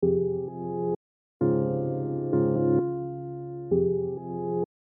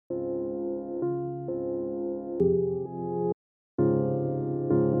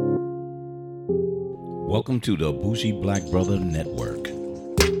Welcome to the Bougie Black Brother Network.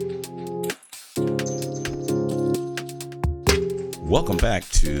 Welcome back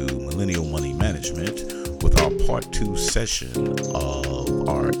to Millennial Money Management with our part 2 session of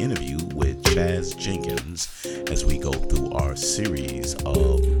our interview with Chaz Jenkins as we go through our series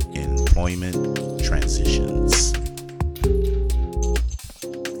of employment transitions.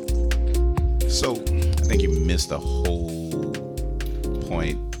 So, I think you missed the whole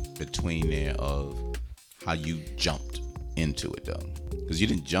point between there of how you jumped into it, though. Because you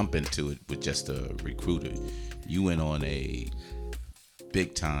didn't jump into it with just a recruiter. You went on a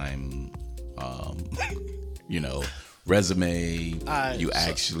big time, resume. You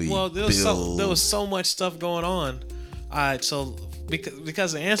actually there was so much stuff going on. All right, so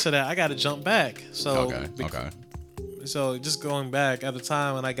because to answer that, I got to jump back. So Okay. So just going back at the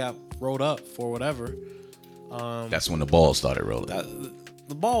time when I got rolled up for whatever. That's when the ball started rolling.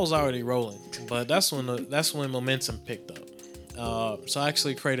 The ball was already rolling, but that's when momentum picked up. So I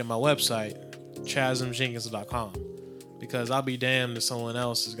actually created my website, chazmjenkins.com, because I'll be damned if someone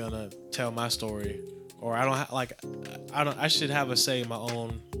else is gonna tell my story, or I should have a say in my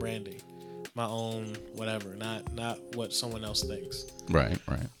own branding, my own whatever, not what someone else thinks. Right.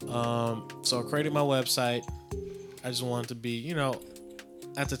 So I created my website. I just wanted to be,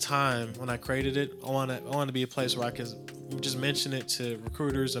 at the time when I created it, I want to be a place where I can just mention it to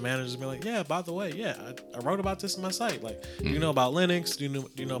recruiters and managers and be like, yeah, by the way, I wrote about this on my site. Like, do you know about Linux? Do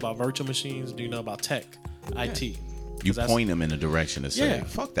you know about virtual machines? Do you know about tech, IT? You point them in a direction to say,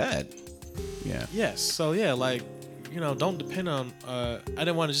 fuck that. Yeah. Yes. So don't depend on. I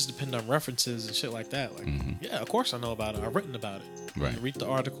didn't want to just depend on references and shit like that. Like, yeah, of course I know about it. I've written about it. Right. Read the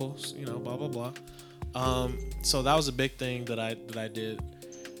articles. Blah blah blah. So that was a big thing that I did.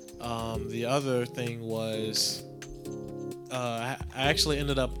 The other thing was, I actually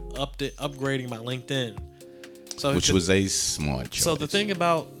ended up upgrading my LinkedIn. Which was a smart choice. So the thing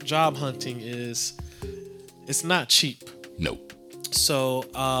about job hunting is, it's not cheap. Nope. So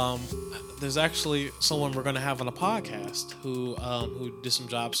there's actually someone we're gonna have on a podcast who did some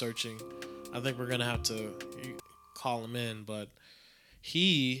job searching. I think we're gonna have to call him in, but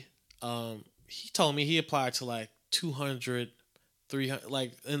he told me he applied to like 200, 300,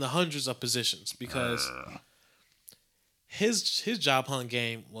 like in the hundreds of positions, because his job hunt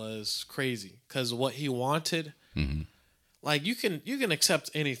game was crazy because what he wanted. Like you can accept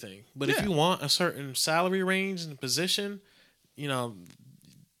anything, but if you want a certain salary range and position, you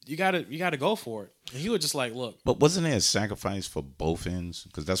gotta go for it. And he was just like, look. But wasn't there a sacrifice for both ends?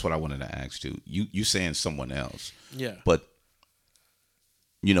 Because that's what I wanted to ask you. You saying someone else. Yeah. But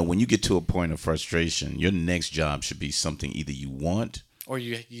when you get to a point of frustration, your next job should be something either you want or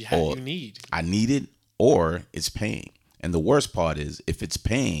you need. I need it, or it's paying. And the worst part is, if it's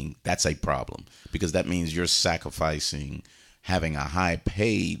paying, that's a problem, because that means you're sacrificing having a high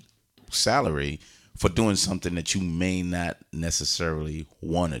paid salary for doing something that you may not necessarily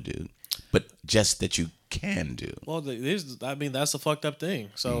want to do, but just that you can do. Well, that's a fucked up thing.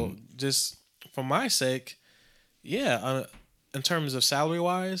 So just for my sake, in terms of salary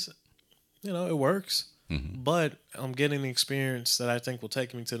wise, it works. But I'm getting the experience that I think will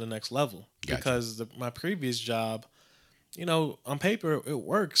take me to the next level. Gotcha. Because my previous job, on paper it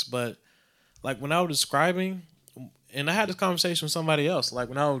works, but like when I was describing, and I had this conversation with somebody else, like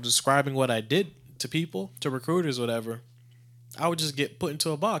when I was describing what I did to people, to recruiters, whatever, I would just get put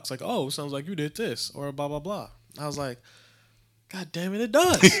into a box like, oh, sounds like you did this, or blah blah blah. I was like, God damn it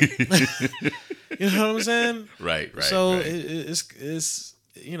does. You know what I'm saying? Right. So right.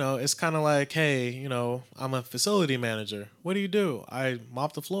 It's kind of like, hey, I'm a facility manager. What do? I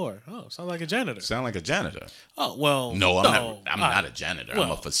mop the floor. Oh, sounds like a janitor. Sound like a janitor. Oh, well. No, I'm not a janitor.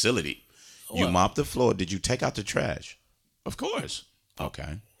 I'm a facility. You mop the floor. Did you take out the trash? Of course.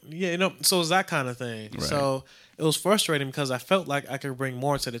 Okay. Yeah, so it's that kind of thing. Right. So it was frustrating because I felt like I could bring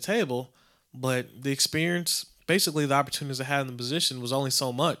more to the table, but the experience, basically the opportunities I had in the position was only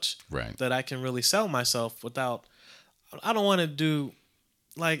so much that I can really sell myself without. I don't want to do.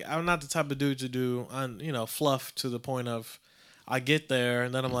 Like, I'm not the type of dude to do, fluff to the point of I get there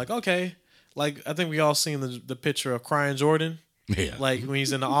and then I'm like, okay. Like, I think we all seen the picture of Crying Jordan. Yeah. Like, when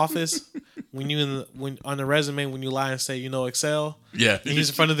he's in the office, when on the resume, when you lie and say, Excel. Yeah. And he's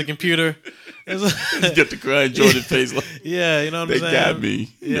in front of the computer. You get the Crying Jordan face. Like, yeah, you know what I'm saying? They got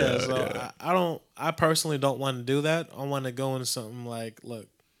me. Yeah, so I personally don't want to do that. I want to go into something like, look,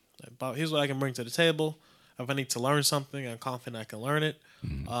 here's what I can bring to the table. If I need to learn something, I'm confident I can learn it.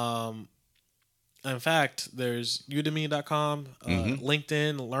 In fact, there's udemy.com,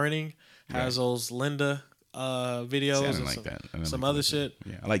 LinkedIn Learning has those Lynda videos and like that. Some other shit.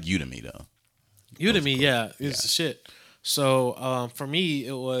 Yeah, I like Udemy though. Udemy, yeah, it's the shit. So for me,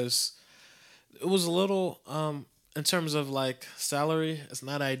 it was a little in terms of like salary, it's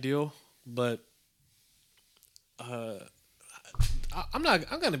not ideal, but I'm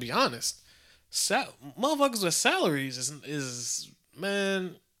gonna be honest. Motherfuckers with salaries is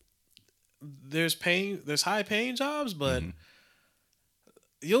man. There's high paying jobs, but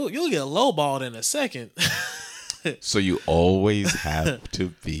you'll get lowballed in a second. So you always have to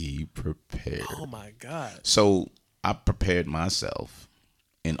be prepared. Oh my god. So I prepared myself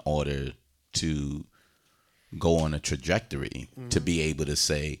in order to go on a trajectory to be able to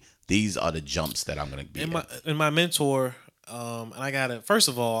say these are the jumps that I'm going to be. And my mentor, and I gotta first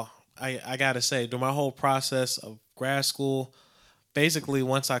of all, I gotta say during my whole process of grad school, basically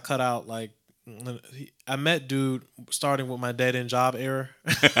once I cut out like. I met dude starting with my dead end job era.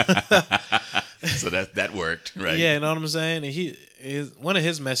 So that worked, right? Yeah, you know what I'm saying? And one of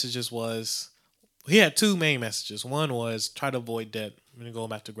his messages was he had two main messages. One was try to avoid debt when you're going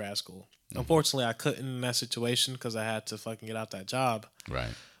back to grad school. Unfortunately, I couldn't in that situation because I had to fucking get out that job.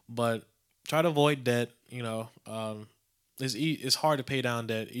 Right. But try to avoid debt. You know, it's hard to pay down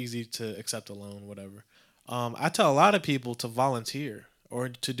debt, easy to accept a loan, whatever. I tell a lot of people to volunteer or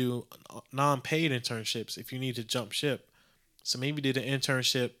to do non-paid internships if you need to jump ship. So maybe did an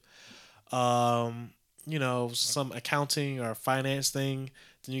internship, some accounting or finance thing.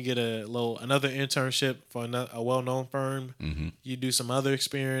 Then you get another internship for a well-known firm. Mm-hmm. You do some other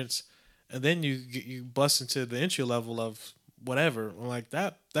experience, and then you bust into the entry level of whatever. Like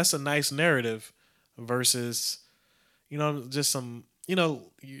that. That's a nice narrative versus, just some.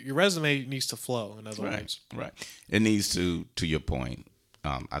 Your resume needs to flow. In other words, right. It needs to your point.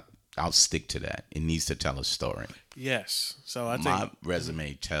 I'll stick to that. It needs to tell a story. Yes. So I think my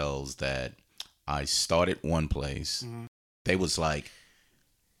resume tells that I started one place. Mm-hmm. They was like,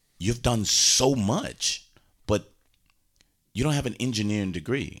 "You've done so much, but you don't have an engineering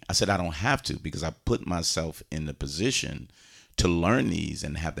degree." I said, "I don't have to because I put myself in the position to learn these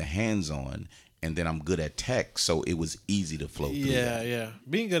and have the hands-on, and then I'm good at tech, so it was easy to flow through." Yeah.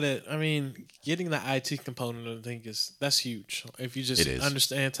 Being good at, getting the IT component of the thing that's huge. If you just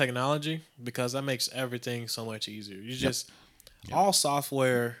understand technology, because that makes everything so much easier. You just all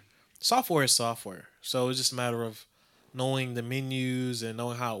software is software, so it's just a matter of knowing the menus and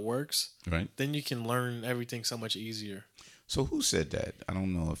knowing how it works. Right. Then you can learn everything so much easier. So who said that? I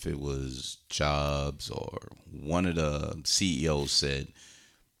don't know if it was Jobs or one of the CEOs said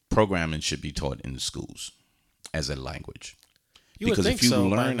programming should be taught in the schools as a language. Because if you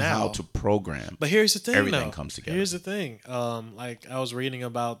learn how to program, but here's the thing, everything comes together. Here's the thing. Like I was reading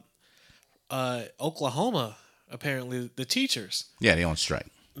about Oklahoma. Apparently, the teachers. Yeah, they on strike.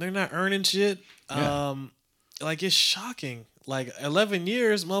 They're not earning shit. Yeah. Like it's shocking. Like 11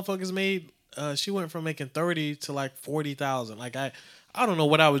 years, motherfuckers made. She went from making 30 to like 40,000. Like I don't know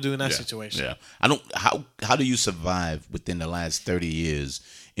what I would do in that situation. Yeah, I don't. How do you survive within the last 30 years?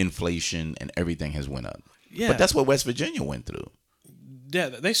 Inflation and everything has went up. Yeah, but that's what West Virginia went through. Yeah,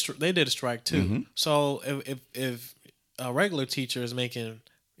 they did a strike too. Mm-hmm. So if a regular teacher is making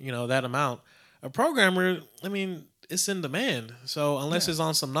that amount, a programmer, it's in demand. So unless it's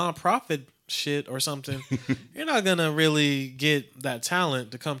on some nonprofit shit or something, you're not gonna really get that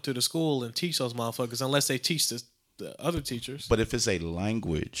talent to come to the school and teach those motherfuckers unless they teach the other teachers. But if it's a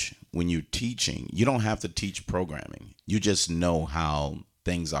language, when you're teaching, you don't have to teach programming. You just know how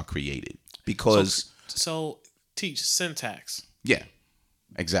things are created. Because so teach syntax. Yeah,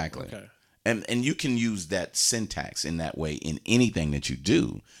 exactly. Okay. And you can use that syntax in that way in anything that you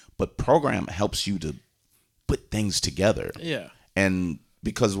do, but program helps you to put things together. Yeah. And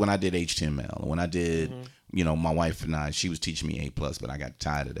because when I did HTML, when I did, my wife and I, she was teaching me A+, but I got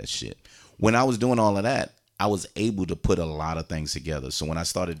tired of that shit. When I was doing all of that, I was able to put a lot of things together. So when I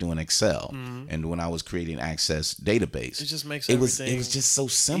started doing Excel and when I was creating Access database, it just makes it was just so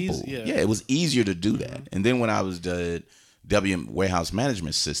simple. Easy, yeah, it was easier to do that. And then when I was the warehouse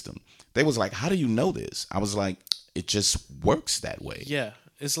management system, they was like, "How do you know this?" I was like, "It just works that way." Yeah.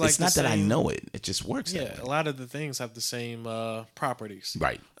 It's like it's not that I know it; it just works. Yeah, that way. A lot of the things have the same properties.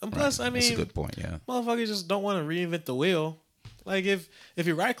 Right. And plus, right. That's a good point. Yeah. Motherfuckers just don't want to reinvent the wheel. Like if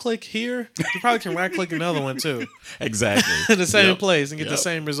you right click here, you probably can right click another one too. Exactly. In the same place and get the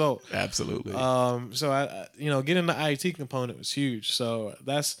same result. Absolutely. So I getting the IT component was huge. So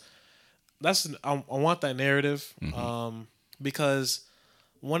that's I want that narrative. Because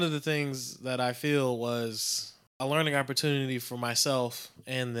one of the things that I feel was a learning opportunity for myself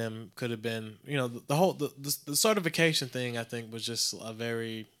and them could have been, the certification thing I think was just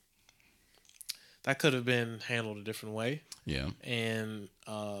that could have been handled a different way. Yeah. And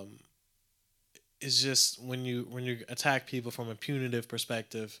is just when you attack people from a punitive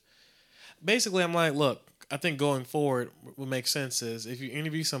perspective. Basically, I'm like, look, I think going forward, what makes sense is if you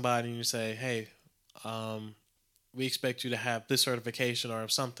interview somebody and you say, hey, we expect you to have this certification or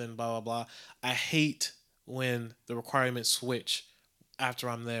something, blah blah blah. I hate when the requirements switch after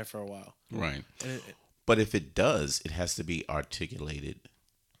I'm there for a while. Right. But if it does, it has to be articulated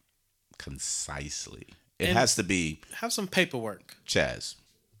concisely. It has to be. Have some paperwork. Chaz,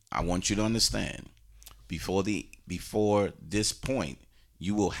 I want you to understand, before this point,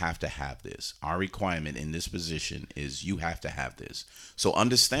 you will have to have this. Our requirement in this position is you have to have this. So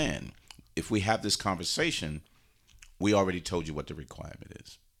understand, if we have this conversation, we already told you what the requirement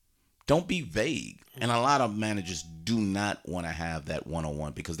is. Don't be vague. And a lot of managers do not want to have that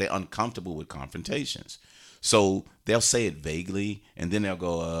one-on-one because they're uncomfortable with confrontations. So they'll say it vaguely, and then they'll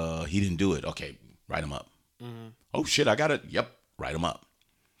go, he didn't do it. Okay, write him up. Mm-hmm. Oh, shit, I got it. Yep, write him up.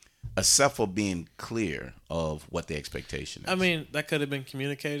 Except for being clear of what the expectation is. I mean, that could have been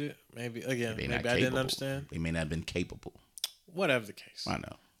communicated. Maybe I didn't understand. They may not have been capable. Whatever the case. I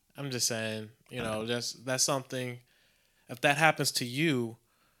know. I'm just saying, that's something. If that happens to you,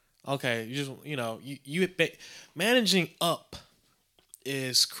 okay, you managing up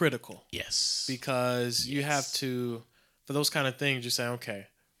is critical. Yes. Because you have to, for those kind of things, you say, okay,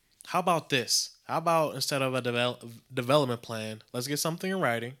 how about this? How about instead of a development plan, let's get something in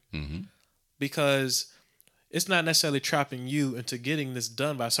writing? Mm-hmm. Because it's not necessarily trapping you into getting this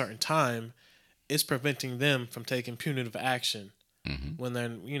done by a certain time. It's preventing them from taking punitive action when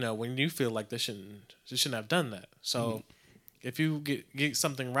when you feel like they shouldn't have done that. So if you get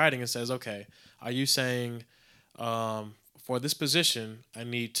something in writing and says, okay, are you saying for this position I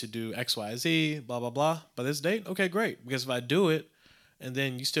need to do X, Y, Z, blah blah blah by this date? Okay, great. Because if I do it and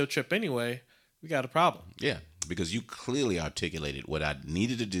then you still trip anyway, we got a problem. Yeah, because you clearly articulated what I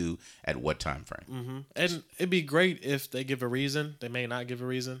needed to do at what time frame. Mm-hmm. And it'd be great if they give a reason. They may not give a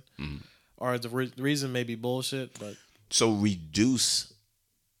reason, or the reason may be bullshit. But so reduce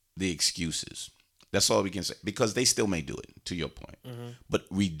the excuses. That's all we can say, because they still may do it. To your point, but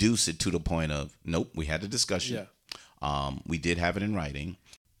reduce it to the point of nope. We had a discussion. Yeah. We did have it in writing.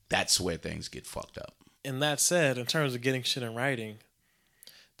 That's where things get fucked up. And that said, in terms of getting shit in writing,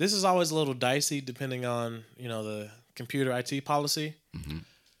 this is always a little dicey depending on, the computer IT policy. Mm-hmm.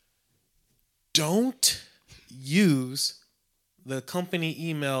 Don't use the company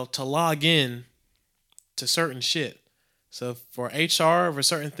email to log in to certain shit. So for HR, for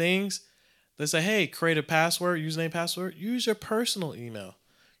certain things, they say, hey, create a password, username, password. Use your personal email.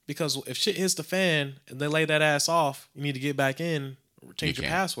 Because if shit hits the fan and they lay that ass off, you need to get back in, change your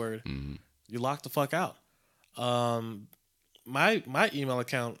password. Mm-hmm. You lock the fuck out. My email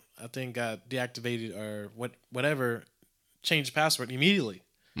account, I think, got deactivated or whatever, changed password immediately.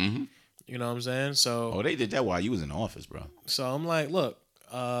 Mm-hmm. You know what I'm saying? So they did that while you was in the office, bro. So I'm like, look,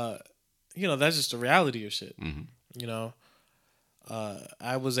 that's just the reality of shit. Mm-hmm.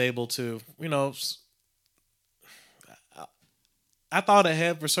 I was able to, I thought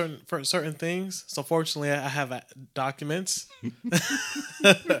ahead for certain things. So fortunately, I have documents. You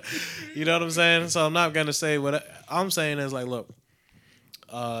know what I'm saying? So I'm not gonna say what I'm saying is like, look,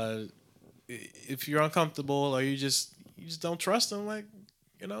 if you're uncomfortable or you just don't trust them, like,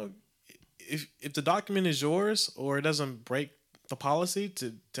 if the document is yours or it doesn't break the policy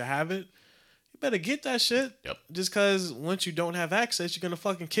to have it, you better get that shit. Yep. Just because once you don't have access, you're gonna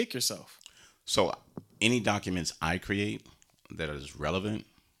fucking kick yourself. So any documents I create that is relevant,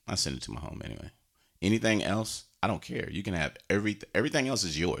 I send it to my home anyway. Anything else, I don't care. You can have everything else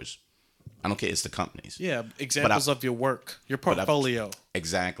is yours. I don't care. It's the company's. Yeah, examples of your work, your portfolio.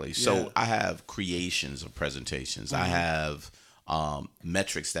 Exactly. So I have creations of presentations. Mm-hmm. I have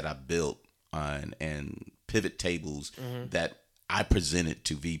metrics that I built and pivot tables that I presented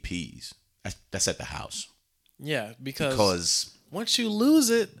to VPs. That's at the house. Yeah, because once you lose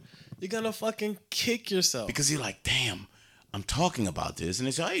it, you're gonna fucking kick yourself. Because you're like, damn, I'm talking about this. And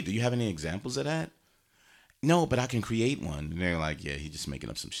they say, hey, do you have any examples of that? No, but I can create one. And they're like, yeah, he's just making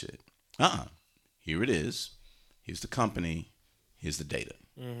up some shit. Here it is. Here's the company. Here's the data.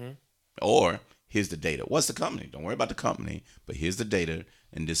 Mm-hmm. Or here's the data. What's the company? Don't worry about the company. But here's the data.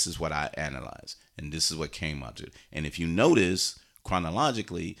 And this is what I analyzed. And this is what came out to it. And if you notice,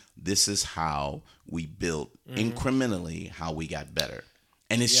 chronologically, this is how we built incrementally how we got better.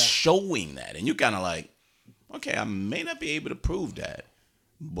 And it's showing that. And you're kind of like, okay, I may not be able to prove that,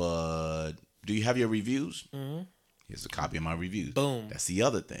 but do you have your reviews? Mm-hmm. Here's a copy of my reviews. Boom. That's the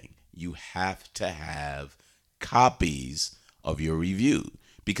other thing. You have to have copies of your review.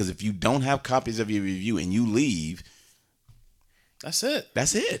 Because if you don't have copies of your review and you leave, that's it.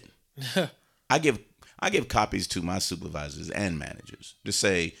 That's it. I give copies to my supervisors and managers to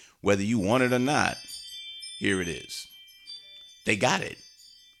say whether you want it or not. Here it is. They got it.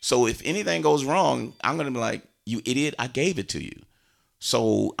 So if anything goes wrong, I'm gonna be like, you idiot! I gave it to you.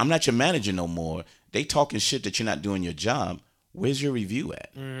 So I'm not your manager no more. They talking shit that you're not doing your job. Where's your review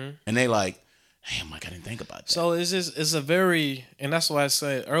at? Mm-hmm. And they like, damn, Mike, I didn't think about that. So it's a very, and that's why I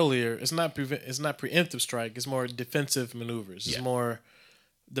said earlier, it's not preemptive strike. It's more defensive maneuvers. It's more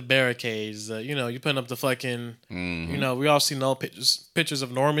the barricades. You putting up the fucking, we all seen old pictures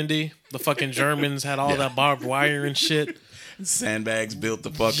of Normandy. The fucking Germans had all that barbed wire and shit. Sandbags built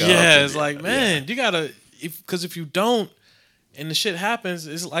the fuck up. Yeah, it's like, man, you gotta, because if you don't, and the shit happens,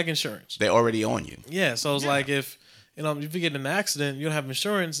 it's like insurance. They're already on you. Yeah, so it's like if you get in an accident, you don't have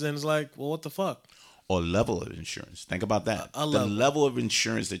insurance, then it's like, well, what the fuck? Or level of insurance. Think about that. The level of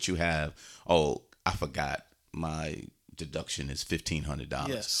insurance that you have. Oh, I forgot my deduction is $1,500.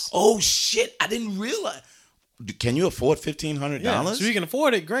 Yes. Oh shit! I didn't realize. Can you afford $1,500? Yeah, so you can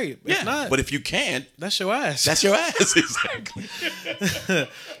afford it, great. If not, but if you can't, that's your ass. That's your ass, exactly.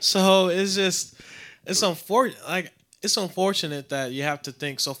 So it's unfortunate. Like, it's unfortunate that you have to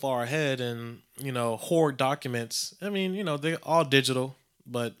think so far ahead and hoard documents. I mean, they're all digital,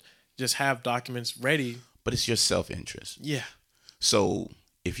 but just have documents ready. But it's your self-interest. Yeah. So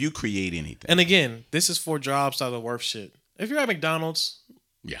if you create anything, and again, this is for jobs that are worth shit. If you're at McDonald's.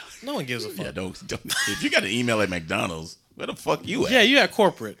 Yeah. No one gives a fuck. Yeah, don't. If you got an email at McDonald's, where the fuck you at? Yeah, you at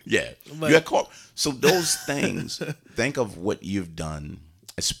corporate. Yeah. You at corporate. So those things, think of what you've done,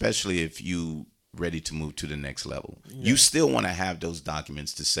 especially if you ready to move to the next level. Yeah. You still want to have those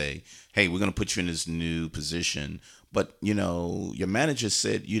documents to say, hey, we're going to put you in this new position. But, your manager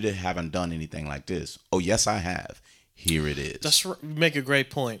said you haven't done anything like this. Oh, yes, I have. Here it is. That's make a great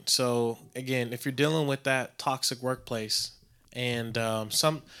point. So, again, if you're dealing with that toxic workplace, and I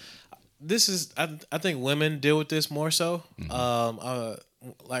think women deal with this more so.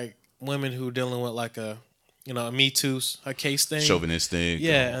 Like women who dealing with like a Me Too, a case thing, chauvinistic,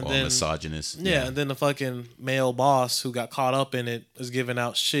 and then misogynist, and then the fucking male boss who got caught up in it is giving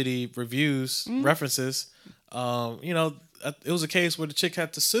out shitty reviews, references. It was a case where the chick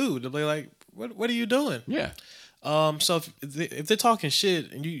had to sue to be like, "What are you doing?" Yeah. So if they're talking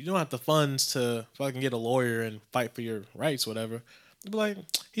shit and you don't have the funds to fucking get a lawyer and fight for your rights, whatever, you'd be like,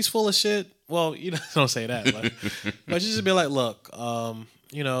 he's full of shit. Well, don't say that, but you just be like, look,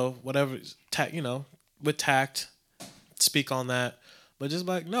 whatever, with tact, speak on that, but just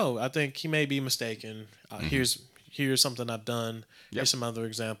like, no, I think he may be mistaken. Here's something I've done. Yep. Here's some other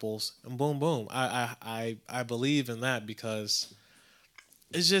examples, and boom, boom. I believe in that because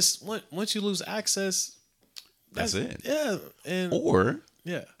it's just once you lose access. That's it. Yeah.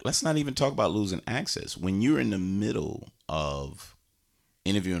 Let's not even talk about losing access. When you're in the middle of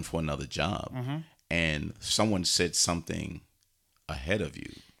interviewing for another job and someone said something ahead of you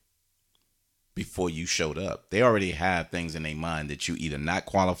before you showed up, they already have things in their mind that you either not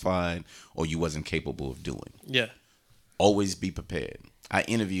qualified or you wasn't capable of doing. Yeah. Always be prepared. I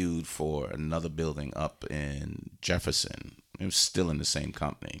interviewed for another building up in Jefferson. It was still in the same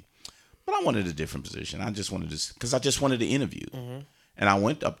company. But I wanted a different position. I just wanted to interview. And I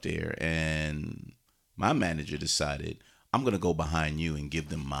went up there and my manager decided, I'm going to go behind you and give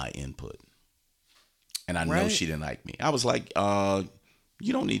them my input. And I know she didn't like me. I was like,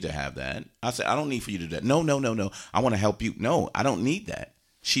 you don't need to have that. I said, I don't need for you to do that. No. I want to help you. No, I don't need that.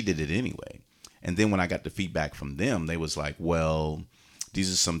 She did it anyway. And then when I got the feedback from them, they was like, well,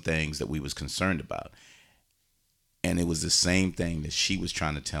 these are some things that we was concerned about. And it was the same thing that she was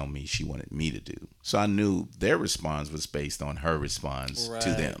trying to tell me she wanted me to do. So I knew their response was based on her response to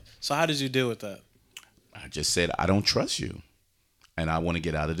them. So how did you deal with that? I just said, I don't trust you. And I want to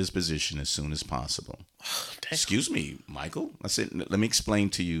get out of this position as soon as possible. Excuse me, Michael. I said, let me explain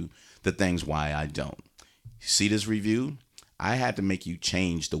to you the things why I don't. See this review? I had to make you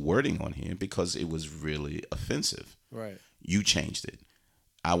change the wording on here because it was really offensive. Right. You changed it.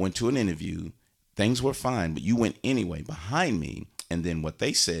 I went to an interview. Things were fine, but you went anyway behind me. And then what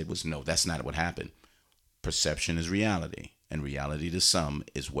they said was, no, that's not what happened. Perception is reality. And reality to some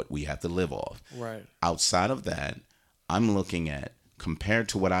is what we have to live off. Right. Outside of that, I'm looking at, compared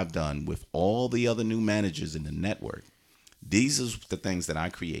to what I've done with all the other new managers in the network, these are the things that I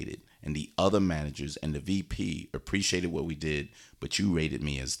created. And the other managers and the VP appreciated what we did, but you rated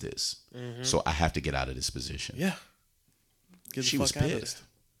me as this. Mm-hmm. So I have to get out of this position. Yeah. She was pissed.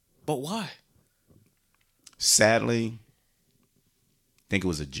 But why? Sadly, I think it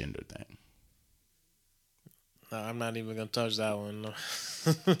was a gender thing. No, I'm not even going to touch that one.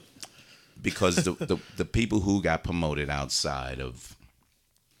 No. Because the people who got promoted outside of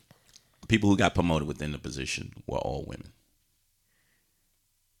people who got promoted within the position were all women.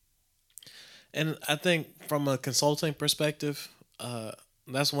 And I think from a consulting perspective,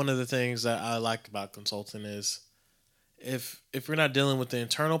 that's one of the things that I like about consulting is if you're not dealing with the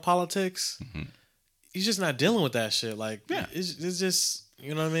internal politics, you're just not dealing with that shit. Like, Yeah. it's just,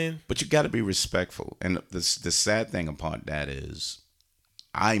 you know what I mean? But you got to be respectful. And the sad thing about that is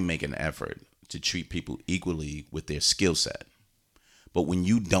I make an effort to treat people equally with their skill set. But when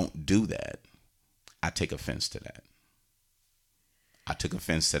you don't do that, I take offense to that. I took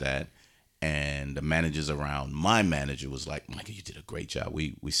offense to that. And the managers around my manager was like, Michael, you did a great job.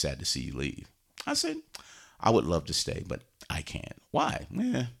 We sad to see you leave. I said, I would love to stay, but I can't. Why?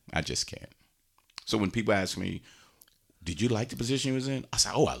 I just can't. So when people ask me, did you like the position you was in? I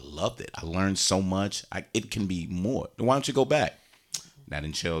said, oh, I loved it. I learned so much. It can be more. Then why don't you go back? Not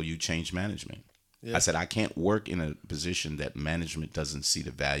until you change management. Yeah. I said, I can't work in a position that management doesn't see the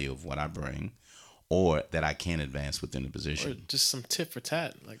value of what I bring or that I can't advance within the position. Or just some tit for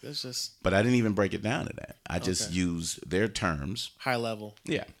tat. Like, that's just... But I didn't even break it down to that. I just used their terms. High level.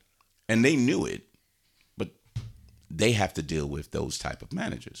 Yeah. And they knew it, but they have to deal with those type of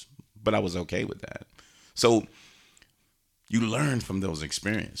managers. But I was okay with that. So you learn from those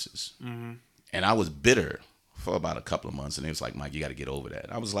experiences. Mm-hmm. And I was bitter for about a couple of months. And it was like, Mike, you got to get over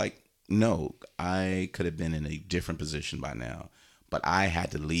that. I was like, no, I could have been in a different position by now. But I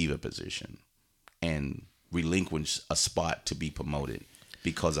had to leave a position and relinquish a spot to be promoted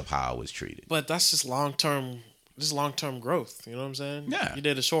because of how I was treated. But that's just long-term growth. You know what I'm saying? Yeah. You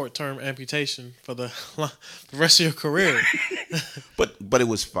did a short-term amputation for the rest of your career. But it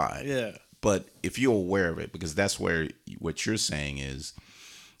was fine. Yeah. But if you're aware of it, because that's where what you're saying is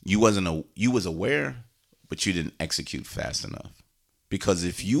you was aware, but you didn't execute fast enough. Because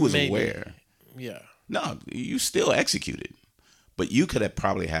if you was aware, no, you still executed. But you could have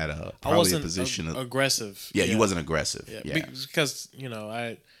probably had a position of aggressive. Yeah, you wasn't aggressive. Yeah. Because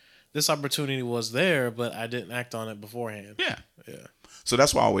this opportunity was there, but I didn't act on it beforehand. Yeah. Yeah. So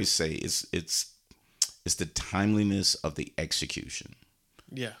that's why I always say it's the timeliness of the execution.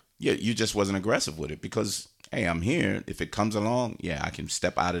 Yeah. Yeah, you just wasn't aggressive with it because hey, I'm here. If it comes along, I can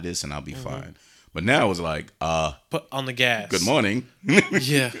step out of this and I'll be fine. But now it was like, put on the gas. Good morning.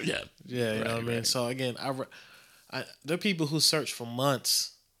 Yeah. Yeah. Yeah. You know what I mean? So again, there are people who search for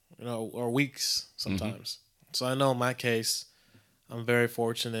months, or weeks sometimes. Mm-hmm. So I know in my case, I'm very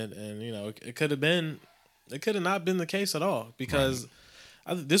fortunate, and it could have not been the case at all because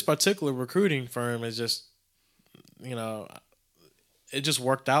this particular recruiting firm is just, it just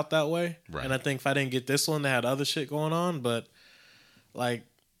worked out that way. Right. And I think if I didn't get this one, they had other shit going on, but like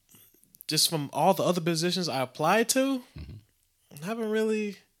just from all the other positions I applied to, I haven't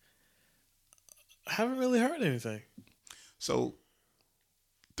really heard anything. So,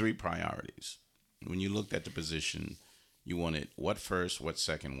 3 priorities. When you looked at the position, you wanted what first, what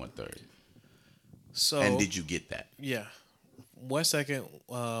second, what third. So, and did you get that? Yeah. What second?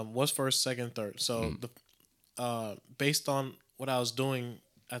 What's first, second, third? So based on what I was doing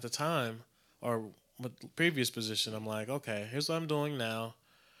at the time, or with the previous position, I'm like, okay, here's what I'm doing now.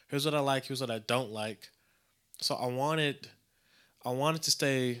 Here's what I like. Here's what I don't like. So I wanted to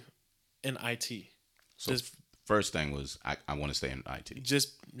stay in IT. So first thing was I want to stay in IT.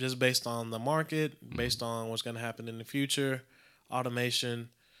 Just based on the market, based on what's going to happen in the future, automation.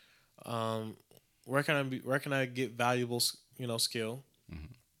 Where can I get valuable skill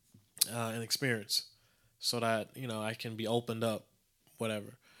and experience, so that I can be opened up,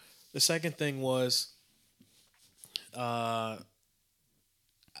 whatever. The second thing was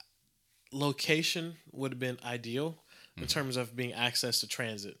location would have been ideal in terms of being access to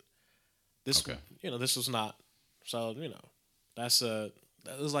transit. This was not. So,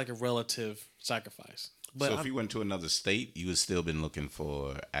 that was like a relative sacrifice. But so if you went to another state, you would still been looking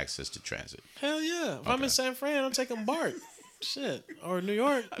for access to transit. Hell yeah. If I'm in San Fran, I'm taking BART. Shit. Or New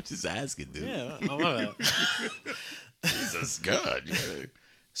York. I'm just asking, dude. Yeah, I love that. Jesus God. Yeah.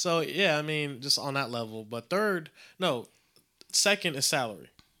 So, yeah, I mean, just on that level. But second is salary.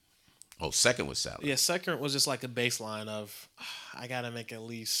 Oh, second was salary. Yeah, second was just like a baseline of, I got to make at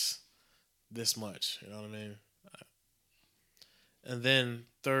least this much. You know what I mean? And then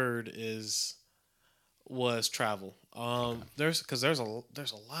third was travel. There's a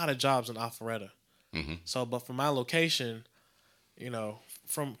lot of jobs in Alpharetta. Mm-hmm. So, but for my location,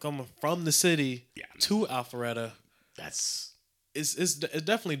 from coming from the city to Alpharetta, it's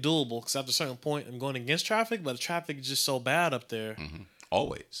definitely doable. Because after a certain point, I'm going against traffic, but the traffic is just so bad up there. Mm-hmm.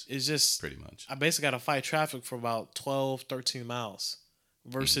 Always. It's just pretty much. I basically got to fight traffic for about 12, 13 miles,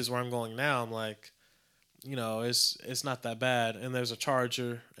 versus where I'm going now. I'm like, it's not that bad, and there's a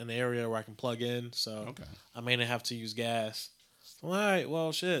charger in the area where I can plug in, so Okay. I may not have to use gas. All right,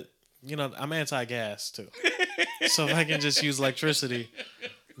 well, shit. I'm anti-gas too, so if I can just use electricity,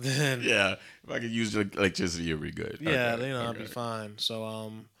 then Yeah. If I could use the electricity, you'll be good. yeah, Okay. I'll be fine.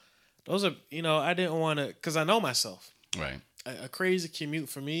 So those are I didn't want to because I know myself. Right. A crazy commute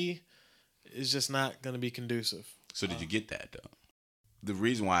for me is just not going to be conducive. So did you get that though? The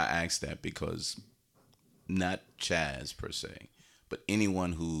reason why I asked that because not Chaz per se, but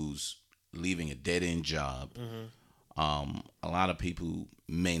anyone who's leaving a dead end job, a lot of people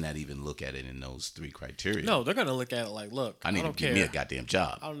may not even look at it in those three criteria. No, they're gonna look at it like, look, I need to don't give care. me a goddamn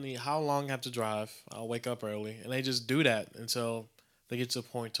job. I don't need how long I have to drive. I'll wake up early, and they just do that until they get to a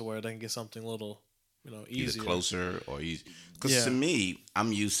point to where they can get something a little, easier. Either closer or easy. Because Yeah. to me,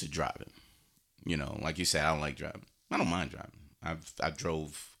 I'm used to driving. Like you said, I don't like driving. I don't mind driving. I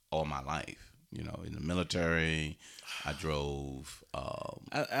drove all my life. In the military, I drove.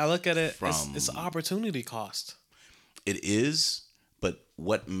 I look at it. From- It's opportunity cost. It is, but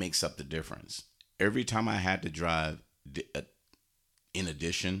what makes up the difference? Every time I had to drive, in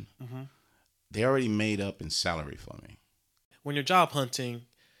addition, they already made up in salary for me. When you're job hunting,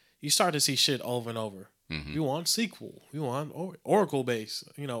 you start to see shit over and over. You want SQL. You want Oracle base.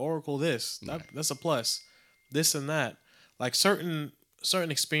 Oracle this. That's a plus. This and that. Like certain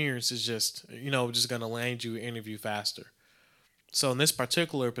experience is just gonna land you an interview faster. So in this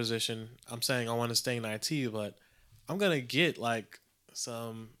particular position, I'm saying I want to stay in IT, but I'm gonna get like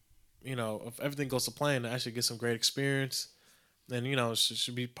some, if everything goes to plan, I should get some great experience. Then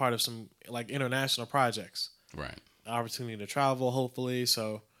should be part of some like international projects. Right. Opportunity to travel, hopefully.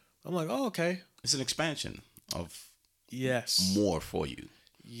 So I'm like, oh, okay. It's an expansion of Yes. more for you,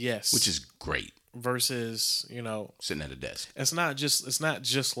 Yes. which is great. Versus, Sitting at a desk. it's not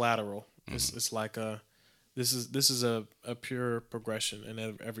just lateral. It's like this is a pure progression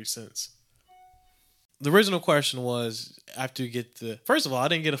in every sense. The original question was after you get first of all, I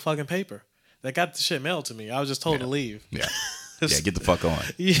didn't get a fucking paper. They got the shit mailed to me. I was just told to leave. Yeah. Yeah, get the fuck on.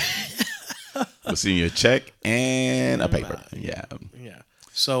 Yeah. We'll send you a check and a paper. Yeah. Yeah.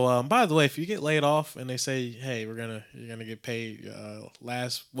 So, by the way, if you get laid off and they say, "Hey, you're gonna get paid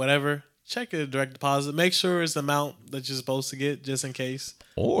last whatever," check your direct deposit. Make sure it's the amount that you're supposed to get, just in case.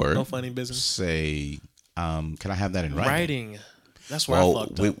 Or No funny business. say, can I have that in writing? Writing. That's where I Well,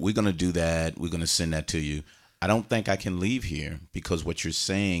 fucked up. we're gonna do that. We're gonna send that to you. I don't think I can leave here because what you're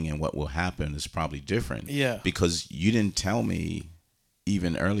saying and what will happen is probably different. Yeah. Because you didn't tell me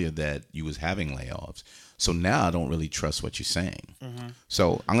even earlier that you was having layoffs. So now I don't really trust what you're saying.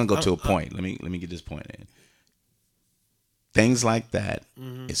 So I'm gonna go to a point. Let me get this point in. Things like that,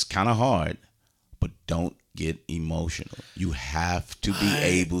 it's kind of hard, but don't get emotional. You have to be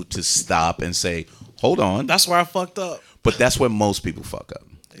able to stop and say, "Hold on." That's where I fucked up. But that's where most people fuck up.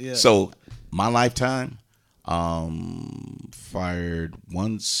 Yeah. So my lifetime, fired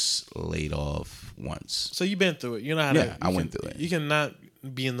once, laid off once. So you've been through it. You know how to. Yeah, I went through it. You cannot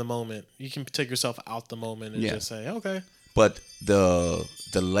be in the moment. You can take yourself out the moment and Yeah. just say, "Okay." But the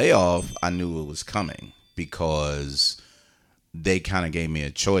layoff, I knew it was coming because they kind of gave me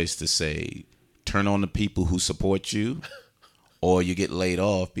a choice to say, turn on the people who support you, or you get laid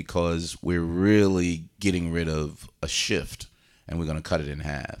off because we're really getting rid of a shift and we're going to cut it in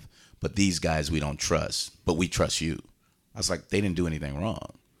half. But these guys we don't trust, but we trust you. I was like, they didn't do anything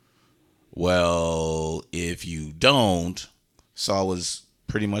wrong. Well, if you don't, so I was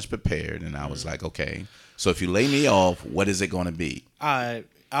pretty much prepared, and I was like, okay, so if you lay me off, what is it going to be?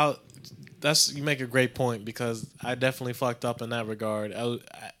 You make a great point because I definitely fucked up in that regard.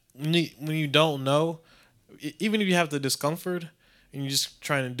 When you don't know, even if you have the discomfort and you're just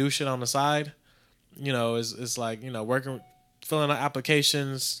trying to do shit on the side, it's like working, filling out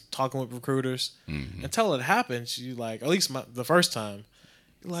applications, talking with recruiters, until it happens. You like at least the first time,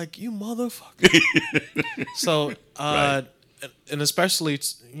 you're like, you motherfucker. So Right. and especially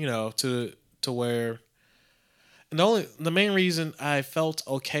to where. And the main reason I felt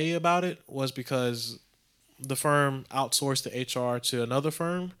okay about it was because the firm outsourced the HR to another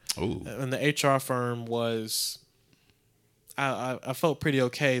firm, Ooh. and the HR firm was, I felt pretty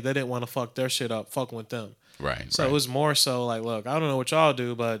okay. They didn't want to fuck their shit up, fucking with them. Right. So it was more so like, look, I don't know what y'all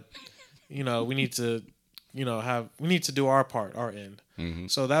do, but we need to, we need to do our part, our end.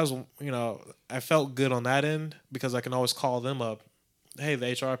 So that was, I felt good on that end because I can always call them up. Hey,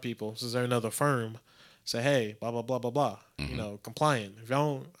 the HR people, is there another firm? Say, hey, blah, blah, blah, blah, blah. Compliant. If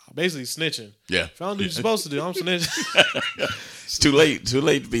y'all don't, basically snitching. Yeah. If y'all don't do what you're supposed to do, I'm snitching. It's too late to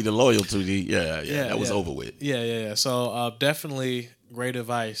be the loyal to the, that was over with. Yeah. So definitely great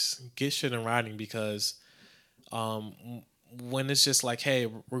advice. Get shit in writing because When it's just like, hey,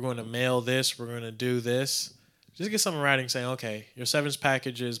 we're going to mail this, we're going to do this, just get something in writing saying, okay, your severance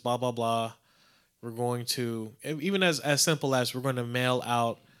package is blah blah blah. We're going to, even as simple as, we're going to mail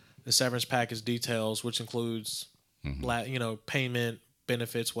out the severance package details, which includes payment,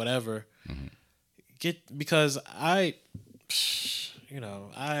 benefits, whatever. Because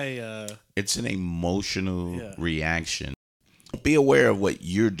it's an emotional reaction. Be aware of what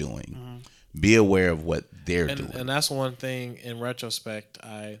you're doing. Be aware of what they're doing. And that's one thing in retrospect.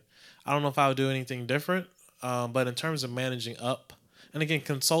 I don't know if I would do anything different, but in terms of managing up, and again,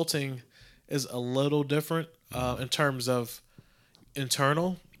 consulting is a little different in terms of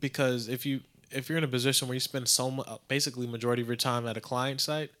internal, because if you're in a position where you spend basically majority of your time at a client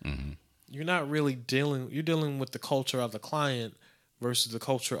site, you're not really dealing with the culture of the client versus the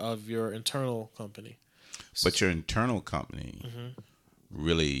culture of your internal company. But your internal company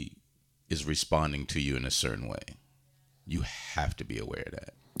really is responding to you in a certain way. You have to be aware of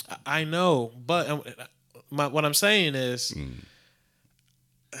that. I know, but what I'm saying is,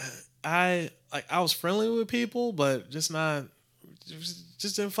 I was friendly with people, but just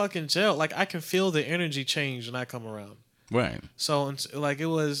didn't fucking gel. Like, I can feel the energy change when I come around. Right. So like, it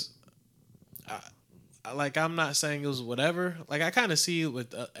was, like, I'm not saying it was whatever. Like, I kind of see it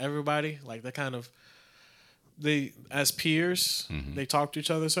with everybody. Like, they kind of, as peers, they talk to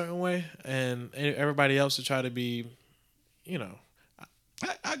each other a certain way, and everybody else to try to be,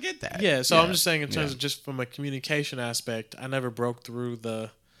 I get that. Yeah. So I'm just saying, in terms of just from a communication aspect, I never broke through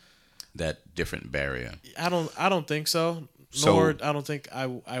that different barrier. I don't think so. Nor I don't think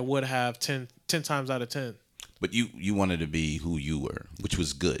I would have 10 times out of 10. But you wanted to be who you were, which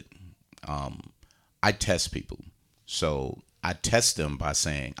was good. I test people. So I test them by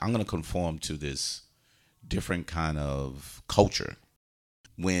saying, I'm going to conform to this different kind of culture.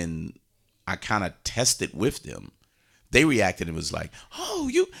 When I kind of tested with them, they reacted and was like,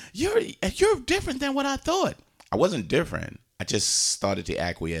 oh, you're different than what I thought. I wasn't different. I just started to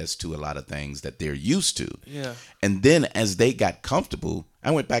acquiesce to a lot of things that they're used to. Yeah. And then as they got comfortable,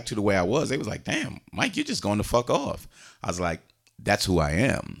 I went back to the way I was. They was like, damn, Mike, you're just going to fuck off. I was like, that's who I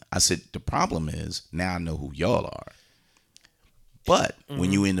am. I said, the problem is now I know who y'all are. But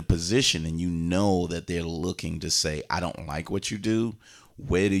when you're in the position and you know that they're looking to say, I don't like what you do,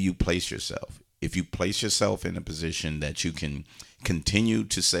 where do you place yourself? If you place yourself in a position that you can continue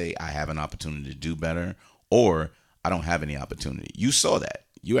to say, I have an opportunity to do better, or I don't have any opportunity. You saw that.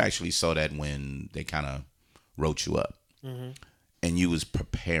 You actually saw that when they kind of wrote you up. And you was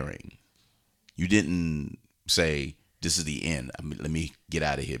preparing. You didn't say, this is the end. I mean, let me get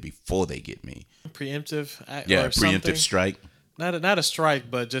out of here before they get me. Preemptive. Preemptive strike. Not a strike,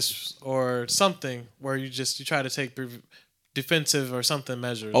 but just, or something where you try to take defensive or something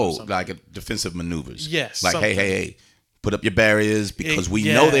measures. Oh, like a defensive maneuvers. Yes. Like, something. hey, put up your barriers because we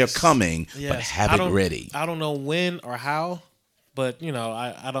know they're coming, but have it ready. I don't know when or how, but,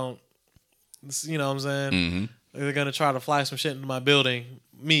 I don't, you know what I'm saying? They're going to try to fly some shit into my building,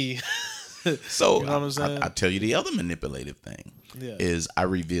 me. So you know what I'm saying? I tell you the other manipulative thing is I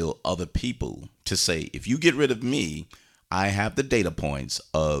reveal other people to say, if you get rid of me, I have the data points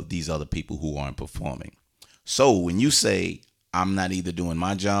of these other people who aren't performing. So when you say, I'm not either doing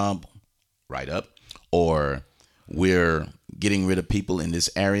my job right up, or we're getting rid of people in this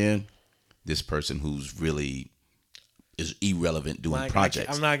area, this person who's really is irrelevant doing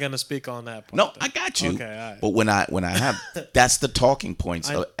projects. I'm not going to speak on that point. No, I got you. Okay, all right. But when I have, that's the talking points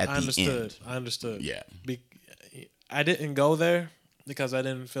at the end. I understood. Yeah. I didn't go there because I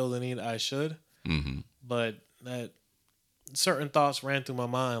didn't feel the need I should. But that certain thoughts ran through my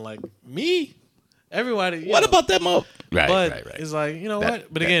mind, like, me? Everybody. What about that mo? Right. It's like,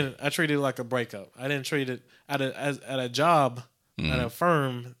 what? But again, I treated it like a breakup. I didn't treat it at a job, at a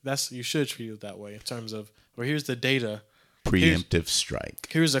firm. You should treat it that way in terms of, well, here's the data. Preemptive strike.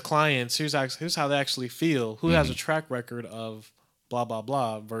 Here's the clients. Here's how they actually feel. Who has a track record of blah, blah,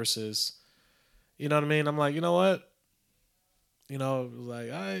 blah versus, you know what I mean? I'm like, you know what?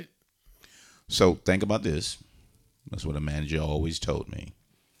 Like, all right. So think about this. That's what a manager always told me.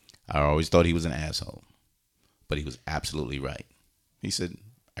 I always thought he was an asshole, but he was absolutely right. He said,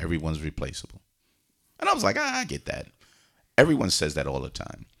 everyone's replaceable. And I was like, I get that. Everyone says that all the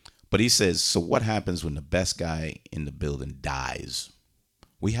time. But he says, so what happens when the best guy in the building dies?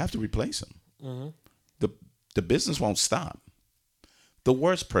 We have to replace him. The business won't stop. The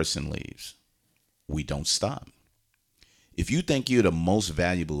worst person leaves. We don't stop. If you think you're the most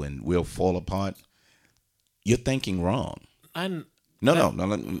valuable and we'll fall apart, you're thinking wrong. No.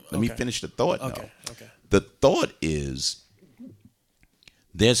 Let me finish the thought. Okay. The thought is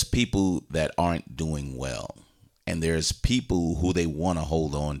there's people that aren't doing well. and there's people who they want to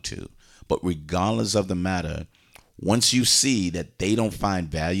hold on to. But regardless of the matter, once you see that they don't find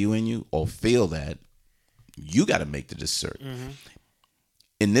value in you or feel that, you got to make the decision. Mm-hmm.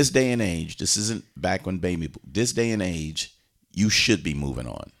 In this day and age, this isn't back when this day and age, you should be moving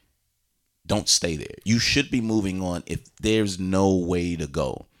on. Don't stay there. You should be moving on if there's no way to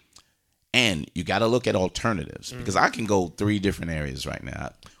go. And you got to look at alternatives, because I can go 3 different areas right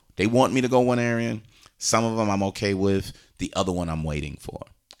now. They want me to go one area. Some of them I'm okay with. The other one I'm waiting for.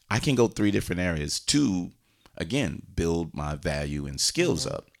 I can go 3 different areas to, again, build my value and skills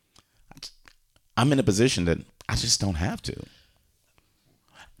up. I'm in a position that I just don't have to.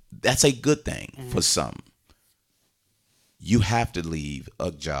 That's a good thing for some. You have to leave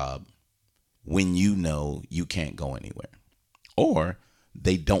a job when you know you can't go anywhere. Or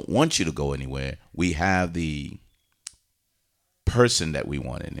they don't want you to go anywhere. We have the person that we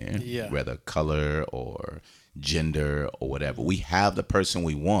want in there, whether color or gender or whatever. We have the person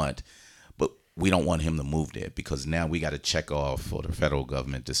we want, but we don't want him to move there, because now we got to check off for the federal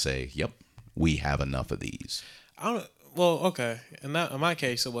government to say, yep, we have enough of these. Well, okay. In my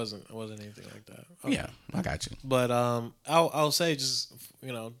case, it wasn't anything like that. Okay. Yeah, I got you. But I'll say, just,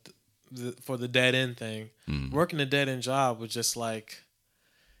 for the dead end thing, working a dead end job was just like,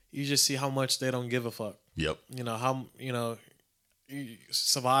 you just see how much they don't give a fuck. Yep. How you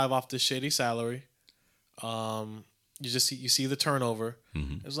survive off this shitty salary. You see the turnover.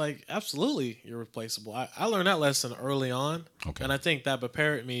 Mm-hmm. It's like, absolutely, you're replaceable. I learned that lesson early on, and I think that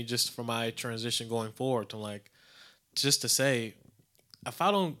prepared me just for my transition going forward to, like, just to say, if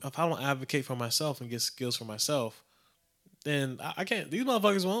I don't advocate for myself and get skills for myself, then I can't. These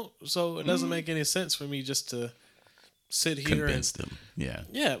motherfuckers won't. So it doesn't make any sense for me just to sit here convince them. Yeah.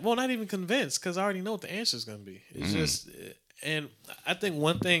 Yeah. Well, not even convinced, because I already know what the answer is going to be. It's just, and I think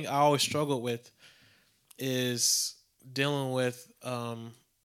one thing I always struggle with is dealing with, I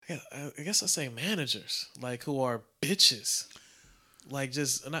guess I say managers, like, who are bitches. Like,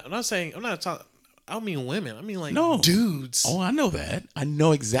 just, I'm not saying, I don't mean women. I mean, like, dudes. Oh, I know that. I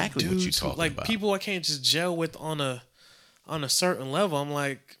know exactly what you're talking like, about. people I can't just gel with on a certain level. I'm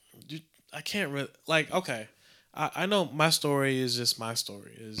like, I can't really, like, okay. I know my story is just my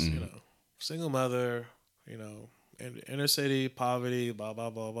story. Is, single mother, inner city, poverty, blah, blah,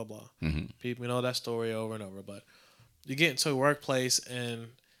 blah, blah, blah. Mm-hmm. People know that story over and over. But you get into a workplace, and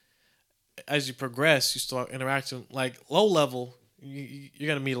as you progress, you start interacting, like, low level, you're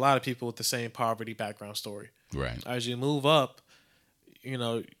going to meet a lot of people with the same poverty background story. Right. As you move up,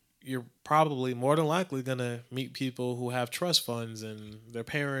 you're probably more than likely going to meet people who have trust funds and their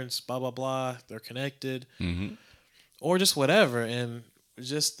parents, blah, blah, blah. They're connected, or just whatever. And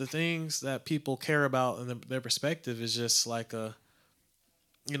just the things that people care about and their perspective is just like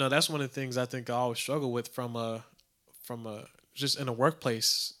that's one of the things I think I always struggle with from a just in a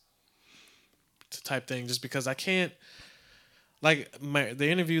workplace type thing, just because I can't, like, the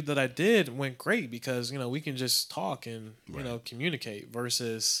interview that I did went great because, we can just talk and, communicate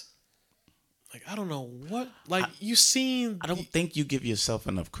versus, like, I don't know what, like, I don't think you give yourself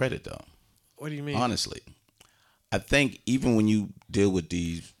enough credit, though. What do you mean? Honestly. I think even when you deal with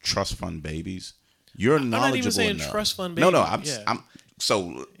these trust fund babies, you're knowledgeable enough. I'm not even saying trust fund babies. No, I'm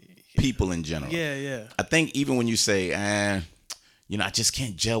so people in general. Yeah. I think even when you say, I just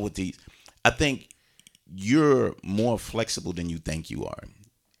can't gel with these, I think you're more flexible than you think you are.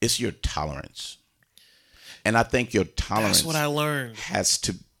 It's your tolerance. And I think your tolerance, that's what I learned, has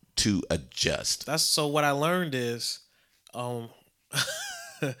to adjust. So what I learned is I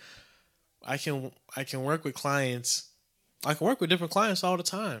can work with clients. I can work with different clients all the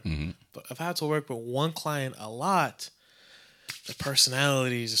time. Mm-hmm. But if I had to work with one client a lot, the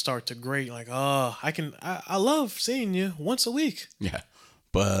personalities start to grate. Like, I love seeing you once a week. Yeah.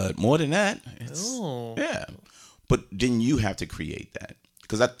 But more than that, yeah. But then you have to create that,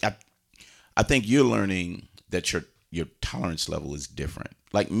 because I think you're learning that your tolerance level is different.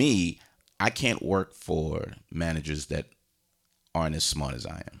 Like me, I can't work for managers that aren't as smart as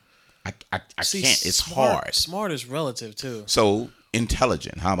I am. I can't. It's hard. Smart is relative too. So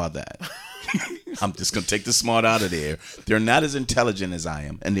intelligent. How about that? I'm just gonna take the smart out of there. They're not as intelligent as I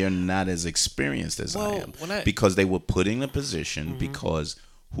am, and they're not as experienced as I am, because they were put in a position because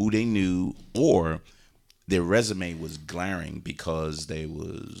who they knew, or their resume was glaring because they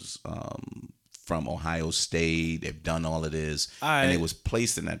was from Ohio State. They've done all of this, and they was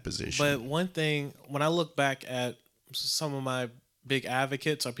placed in that position. But one thing, when I look back at some of my big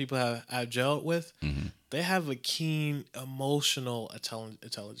advocates or people I've gelled with, they have a keen emotional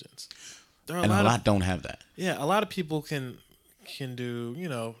intelligence. A lot don't have that. Yeah, a lot of people can can do,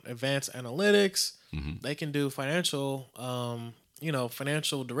 advanced analytics. Mm-hmm. They can do financial,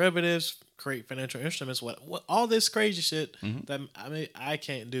 financial derivatives, create financial instruments. What all this crazy shit Mm-hmm. that I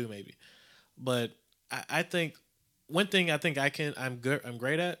can't do maybe, but I think one thing I think I'm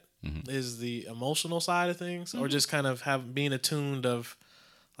great at Mm-hmm. is the emotional side of things, or Mm-hmm. just kind of being attuned of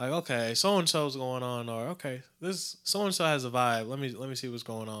like, okay, so and so's going on, or okay, this so and so has a vibe. Let me see what's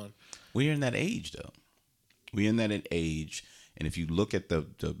going on. We're in that age, though. We're in that age, and if you look at the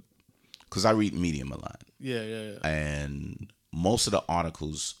because I read Medium a lot, Yeah. and most of the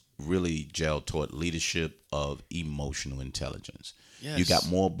articles really gel toward leadership of emotional intelligence. Yes. You got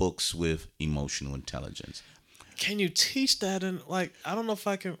more books with emotional intelligence. Can you teach that in, like, I don't know if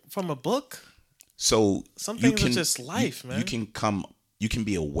I can from a book? So Some you things are just life, man. You can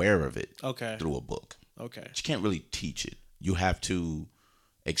be aware of it Okay. through a book. Okay. But you can't really teach it. You have to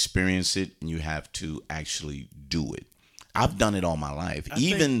experience it, and you have to actually do it. I've done it all my life.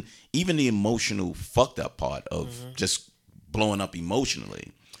 Even the emotional fucked up part of just blowing up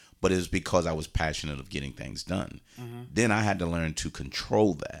emotionally, but it's because I was passionate of getting things done. Then I had to learn to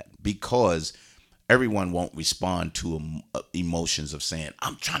control that, because everyone won't respond to emotions of saying,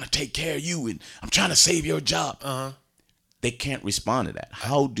 I'm trying to take care of you and I'm trying to save your job. They can't respond to that.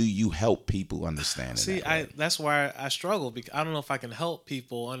 How do you help people understand it? See, that's why I struggle, because I don't know if I can help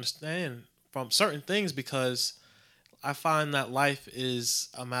people understand from certain things, because I find that life is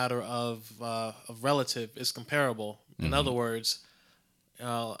a matter of relative. It's comparable. In other words,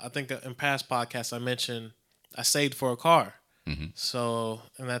 I think in past podcasts I mentioned I saved for a car. So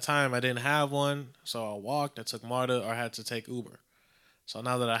in that time I didn't have one, so I walked. I took MARTA, or I had to take Uber. So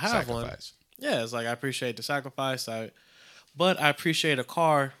now that I have one, yeah, it's like I appreciate the sacrifice. But I appreciate a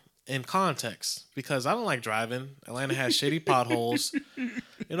car in context, because I don't like driving. Atlanta has shitty potholes. You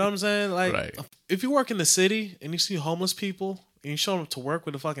know what I'm saying? Like, Right. if you work in the city and you see homeless people and you show up to work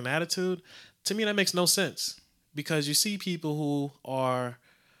with a fucking attitude, to me that makes no sense, because you see people who are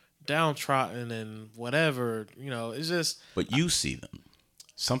downtrodden and whatever. It's just. But you see them.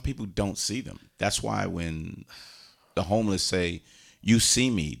 Some people don't see them. That's why when the homeless say, "You see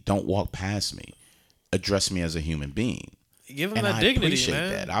me, don't walk past me. Address me as a human being." Give them And that I dignity, appreciate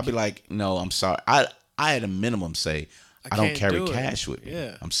man. that. I'll be like, "No, I'm sorry. I at a minimum say, I don't can't carry do it. cash with me.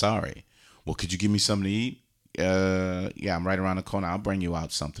 Yeah. I'm sorry. Well, could you give me something to eat? Yeah, I'm right around the corner. I'll bring you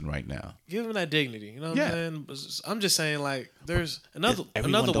out something right now." Give them that dignity. You know what Yeah. I'm saying? I'm just saying, like, there's another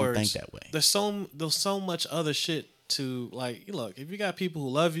Everyone don't words. think that way. There's so much other shit to, like. Look, if you got people who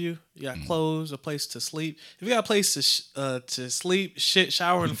love you, you got clothes, a place to sleep. If you got a place to sleep, shit,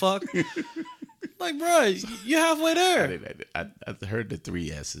 shower, and fuck, like, bro, you halfway there. I heard the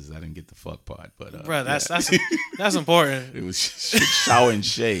 3 S's. I didn't get the fuck part, but Bro, that's yeah. that's important. It was shower and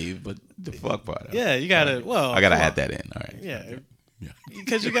shave, but the fuck part. Yeah, you gotta. Well, I gotta add that in. All right. Yeah, Yeah.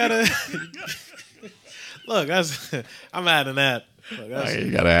 because you gotta. Look, I'm adding that. Look, that's,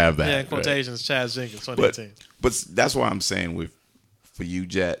 You gotta have that. yeah, in right? quotations, Chaz Jenkins, 2018. But that's why I'm saying for you,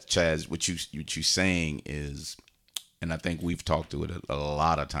 Chaz, what you saying is, and I think we've talked to it a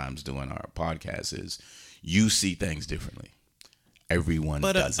lot of times doing our podcast, is you see things differently. Everyone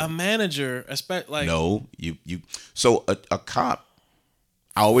But doesn't. a manager, especially, like, No, you. So a cop,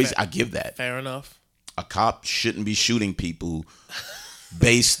 I give that. fair enough. A cop shouldn't be shooting people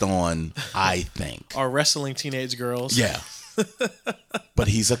based on I think. Or wrestling teenage girls. Yeah. But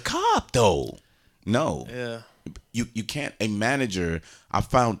he's a cop though. No. Yeah. You can't. A manager, I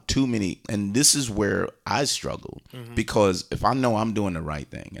found too many, and this is where I struggle, because if I know I'm doing the right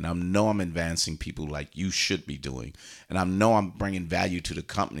thing, and I know I'm advancing people like you should be doing, and I know I'm bringing value to the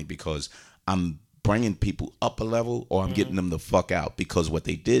company because I'm bringing people up a level, or I'm getting them the fuck out, because what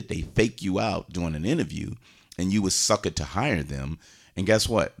they did, they fake you out doing an interview, and you was suckered to hire them, and guess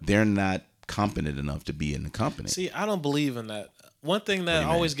what? They're not competent enough to be in the company. See, I don't believe in that. One thing that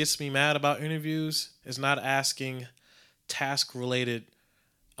always gets me mad about interviews is not asking task related,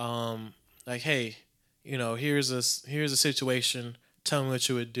 like, hey, here's a situation. Tell me what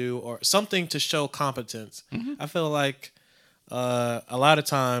you would do, or something to show competence. I feel like a lot of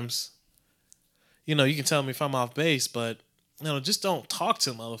times, you can tell me if I'm off base, but just don't talk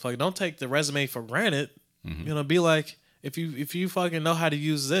to the motherfucker. Don't take the resume for granted. Be like, if you fucking know how to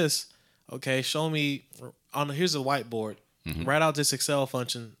use this, okay, show me here's a whiteboard. Write out this Excel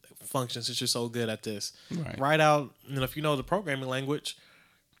function since you're so good at this. Right. Write out, if you know the programming language,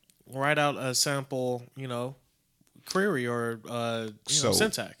 write out a sample, query or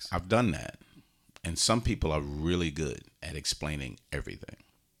syntax. I've done that, and some people are really good at explaining everything.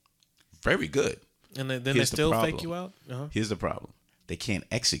 Very good. And then they still fake you out? Uh-huh. Here's the problem. They can't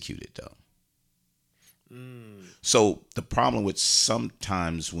execute it though. So the problem with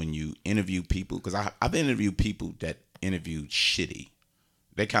sometimes when you interview people, because I've interviewed people that interviewed shitty.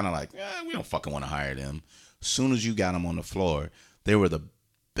 They kind of like, we don't fucking want to hire them. As soon as you got them on the floor, they were the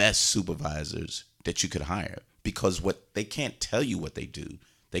best supervisors that you could hire because what they can't tell you what they do,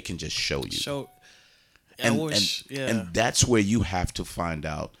 they can just show you. And that's where you have to find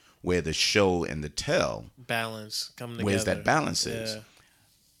out where the show and the tell balance come together. Where's that balance is.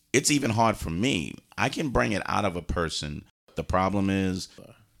 It's even hard for me. I can bring it out of a person. The problem is,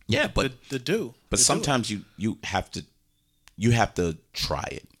 but sometimes you have to try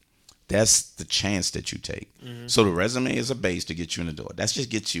it. That's the chance that you take. Mm-hmm. So the resume is a base to get you in the door. That's just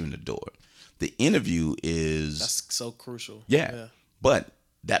gets you in the door. The interview that's so crucial. Yeah. But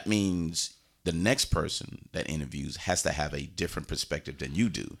that means the next person that interviews has to have a different perspective than you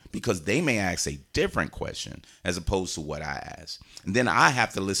do because they may ask a different question as opposed to what I ask. And then I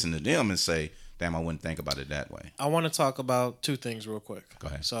have to listen to them and say, damn, I wouldn't think about it that way. I want to talk about two things real quick. Go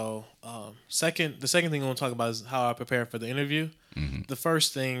ahead. So the second thing I want to talk about is how I prepare for the interview. Mm-hmm. The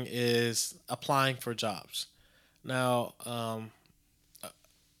first thing is applying for jobs. Now,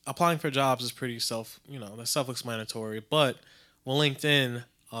 applying for jobs is pretty that's self-explanatory, but with LinkedIn,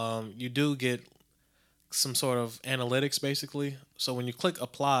 you do get some sort of analytics basically. So when you click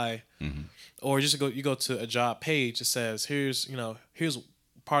apply, mm-hmm. or you go to a job page, it says here's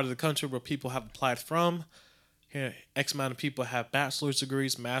part of the country where people have applied from. Here, X amount of people have bachelor's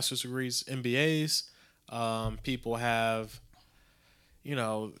degrees, master's degrees, MBAs. People have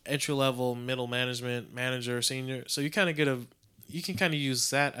entry level, middle management, manager, senior. So you can kind of use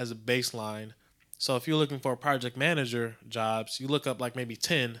that as a baseline. So if you're looking for project manager jobs, you look up like maybe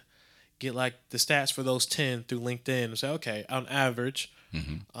 10, get like the stats for those 10 through LinkedIn and say, okay, on average,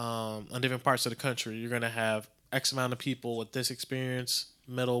 mm-hmm. On different parts of the country, you're going to have X amount of people with this experience,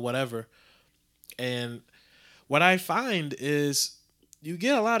 middle, whatever. And what I find is you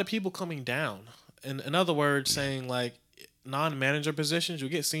get a lot of people coming down. In other words, saying like non-manager positions, you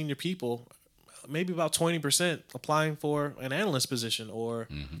get senior people, maybe about 20% applying for an analyst position, or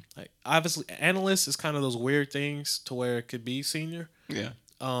mm-hmm. like obviously analyst is kind of those weird things to where it could be senior. Yeah.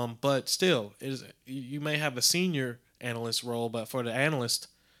 But still, you may have a senior analyst role, but for the analyst,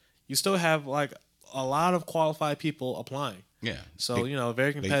 you still have like a lot of qualified people applying. Yeah. So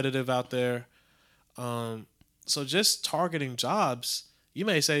very competitive out there. So just targeting jobs, you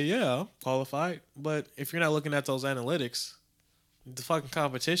may say, yeah, I'm qualified, but if you're not looking at those analytics, the fucking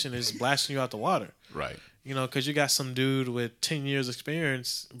competition is blasting you out the water. Right. Because you got some dude with 10 years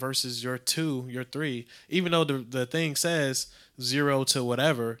experience versus your 2, your 3. Even though the thing says 0 to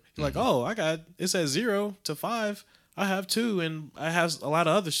whatever, you're mm-hmm. like, oh, it says 0 to 5. I have 2 and I have a lot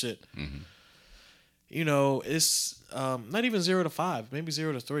of other shit. Mm-hmm. It's not even 0 to 5, maybe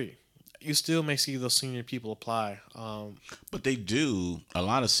 0 to 3. You still may see those senior people apply. But they do. A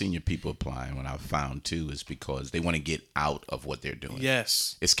lot of senior people apply. And what I've found, too, is because they want to get out of what they're doing.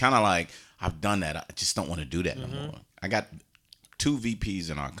 Yes. It's kind of like, I've done that. I just don't want to do that mm-hmm. no more. I got 2 VPs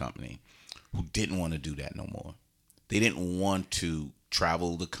in our company who didn't want to do that no more. They didn't want to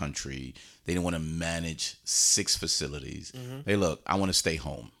travel the country. They didn't want to manage 6 facilities. Mm-hmm. Hey, look, I want to stay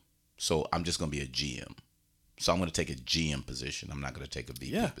home. So I'm just going to be a GM. So I'm going to take a GM position. I'm not going to take a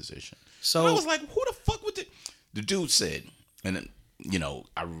VP position. So and I was like, who the fuck would the dude said, and then,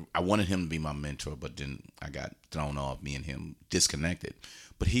 I wanted him to be my mentor, but then I got thrown off, me and him disconnected.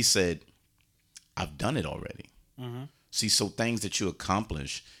 But he said, I've done it already. Mm-hmm. See, so things that you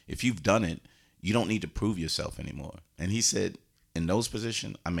accomplish, if you've done it, you don't need to prove yourself anymore. And he said, in those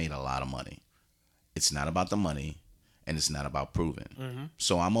positions, I made a lot of money. It's not about the money. And it's not about proving. Mm-hmm.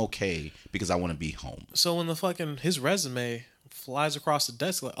 So I'm okay because I want to be home. So when his resume flies across the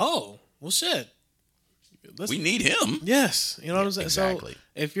desk, like, oh, well, shit. We need him. Yes. You know what I'm saying? Exactly. So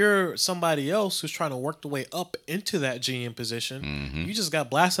if you're somebody else who's trying to work the way up into that GM position, mm-hmm. you just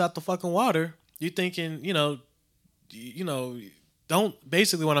got blasted out the fucking water. You're thinking, don't,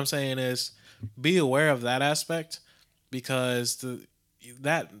 basically what I'm saying is be aware of that aspect because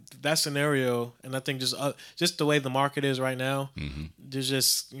that scenario, and I think just the way the market is right now, mm-hmm. there's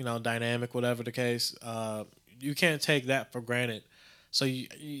just dynamic, whatever the case. You can't take that for granted. So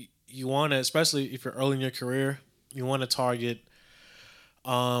you want to, especially if you're early in your career, you want to target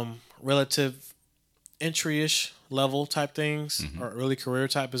relative entry-ish level type things mm-hmm. or early career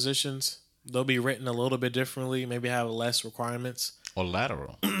type positions. They'll be written a little bit differently, maybe have less requirements. Or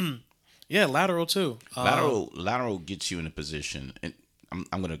lateral. Yeah, lateral too. Lateral gets you in a position, and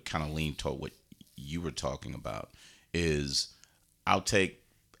I'm going to kind of lean toward what you were talking about, is I'll take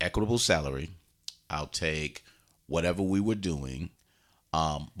equitable salary. I'll take whatever we were doing.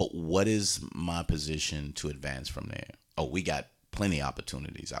 But what is my position to advance from there? Oh, we got plenty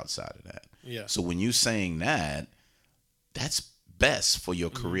opportunities outside of that. Yeah. So when you're saying that, that's best for your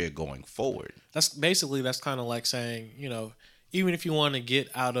career going forward. That's basically, that's kind of like saying, even if you want to get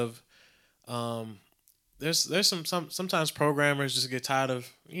out of, there's sometimes programmers just get tired of,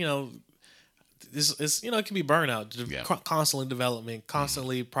 it's it can be burnout, Yeah. constantly development,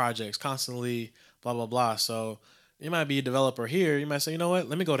 constantly projects, constantly blah blah blah. So you might be a developer here. You might say, you know what,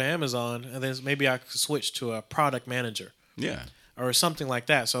 let me go to Amazon, and then maybe I could switch to a product manager. Yeah. Or something like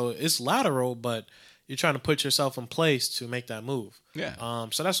that. So it's lateral, but you're trying to put yourself in place to make that move. Yeah.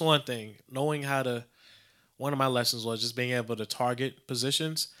 So that's one thing. Knowing how to. One of my lessons was just being able to target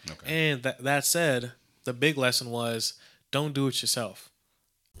positions. Okay. And that said, the big lesson was don't do it yourself.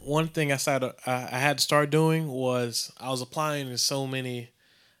 One thing I had to start doing was I was applying to so many.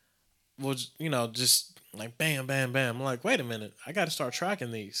 Just like bam, bam, bam. I'm like, wait a minute, I got to start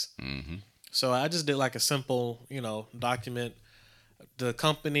tracking these. Mm-hmm. So I just did like a simple, document. The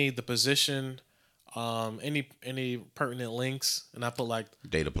company, the position, any pertinent links, and I put like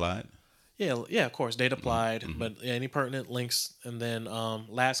Data applied. yeah, of course, date applied, but yeah, any pertinent links, and then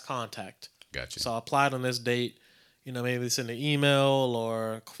last contact. Gotcha. So I applied on this date, maybe send an email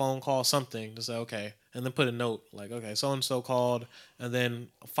or phone call, something to say okay, and then put a note like okay, so and so called, and then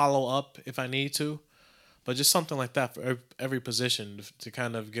follow up if I need to, but just something like that for every position to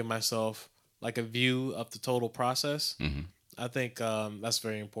kind of give myself like a view of the total process. Mm-hmm. I think that's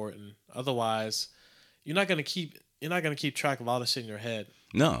very important. Otherwise, you're not gonna keep track of all the shit in your head.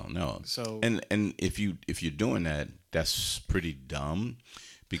 No. So and if you're doing that, that's pretty dumb,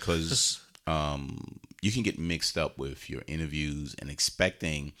 because you can get mixed up with your interviews and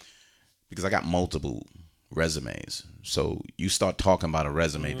expecting, because I got multiple resumes. So you start talking about a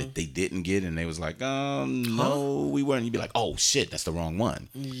resume that they didn't get, and they was like, no, we weren't. You'd be like, oh shit, that's the wrong one.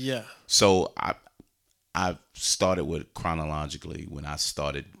 yeah. So I started with chronologically when I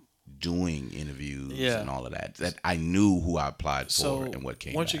started doing interviews and all of that. That I knew who I applied for and what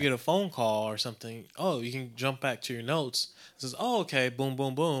came. Once back. you get a phone call or something, you can jump back to your notes. It says, oh, okay, boom,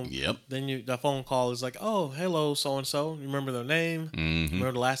 boom, boom. Yep. Then the phone call is like, oh, hello, so and so. You remember their name? Mm-hmm.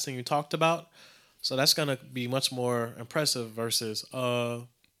 Remember the last thing you talked about? So that's gonna be much more impressive versus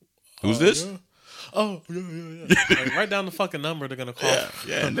who's this? Yeah. Oh yeah. Like, write down the fucking number they're gonna call.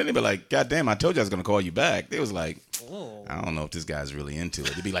 Yeah. And then they'd be like, God damn, I told you I was gonna call you back. They was like, Oh. I don't know if this guy's really into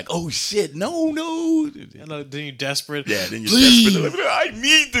it. They'd be like, oh shit, no. Then you desperate. Yeah, then you're Please. desperate. I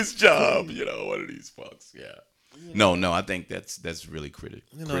need this job. One of these fucks. Yeah. No, I think that's really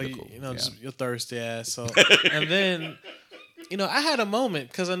critical. Just your thirsty ass. So, and then, I had a moment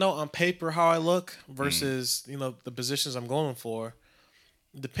because I know on paper how I look versus the positions I'm going for.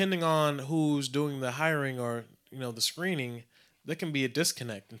 Depending on who's doing the hiring or the screening, there can be a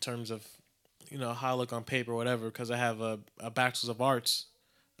disconnect in terms of how I look on paper or whatever, because I have a bachelor's of arts,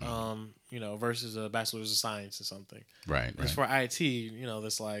 versus a bachelor's of science or something. Right. Because for IT,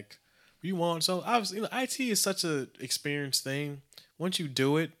 that's like you want. So obviously, IT is such a experienced thing. Once you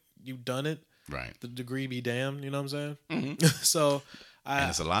do it, you've done it. Right. The degree be damned. You know what I'm saying? Mm-hmm. So and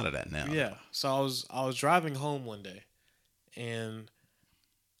it's a lot of that now. Yeah. So I was driving home one day, and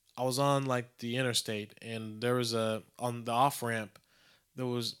I was on like the interstate, and there was on the off ramp,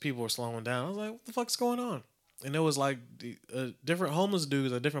 people were slowing down. I was like, what the fuck's going on? And there was like different homeless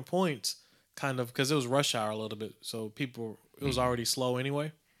dudes at different points, kind of, because it was rush hour a little bit, so it was already slow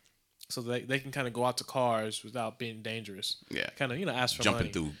anyway, so they can kind of go out to cars without being dangerous. Yeah. Kind of ask for jumping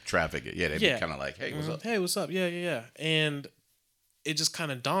money. through traffic. Yeah, they'd be kind of like, hey, what's up? Hey, what's up? Yeah. And it just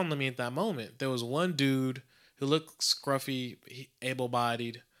kind of dawned on me at that moment. There was one dude who looked scruffy,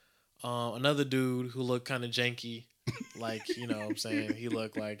 able-bodied. Another dude who looked kind of janky, like, what I'm saying, he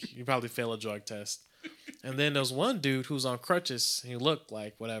looked like he probably failed a drug test. And then there was one dude who was on crutches. He looked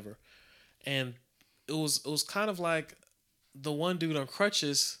like whatever, and it was kind of like the one dude on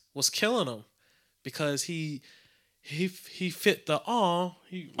crutches was killing him because he fit the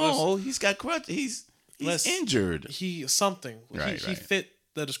he's got crutches. He's injured. He something. Right, he fit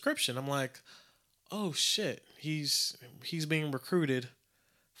the description. I'm like, oh shit, he's being recruited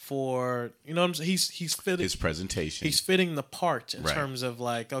for, what I'm saying? He's fitting his presentation. He's fitting the part in terms of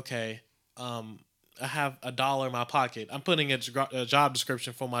like, okay, I have $1 in my pocket. I'm putting a job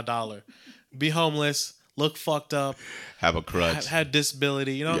description for my $1. Be homeless, look fucked up, have a crutch, have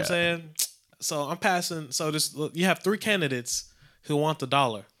disability. You know what I'm saying? So I'm passing. So you have 3 candidates who want the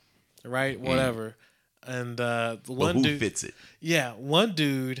 $1, right? Whatever. And one dude fits it. Yeah, one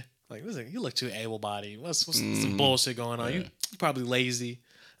dude like, listen, you look too able-bodied. What's some bullshit going on? You probably lazy.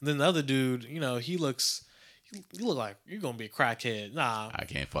 And then the other dude, he looks you look like you're gonna be a crackhead. Nah. I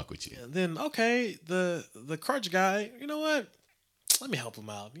can't fuck with you. Then okay, the crutch guy, you know what? Let me help him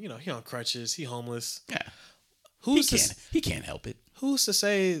out. You know, he on crutches, he homeless. Yeah. Who's He can't help it. who's to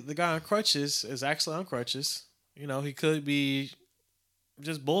say the guy on crutches is actually on crutches? You know, he could be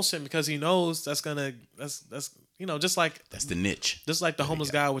just bullshitting because he knows that's you know, just like That's the niche. the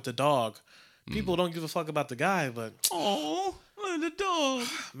homeless guy with the dog. People don't give a fuck about the guy, but Oh, look at the dog.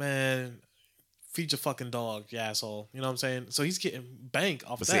 man, feed your fucking dog, you asshole. You know what I'm saying? So he's getting bank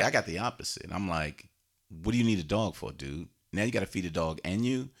off But that. see, I got the opposite. I'm like, what do you need a dog for, dude? Now you got to feed a dog and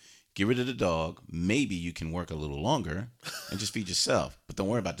you. Get rid of the dog. Maybe you can work a little longer and just feed yourself. But don't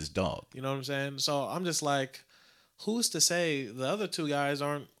worry about this dog. You know what I'm saying? So I'm just like, who's to say the other two guys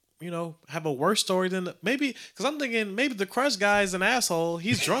aren't, you know, have a worse story than maybe? Because I'm thinking maybe the crush guy is an asshole.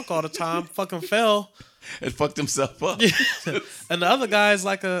 He's drunk all the time, fucking fell. And fucked himself up. And the other guy is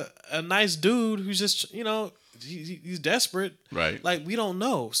like a nice dude who's just, you know, he's desperate. Right. Like, we don't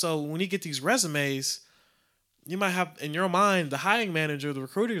know. So when you get these resumes, you might have in your mind, the hiring manager, the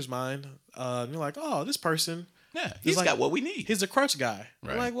recruiter's mind, you're like, oh, this person. Yeah, he's like, got what we need. He's a crutch guy.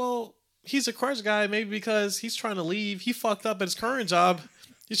 Right. I'm like, well, he's a crutch guy maybe because he's trying to leave. He fucked up at his current job.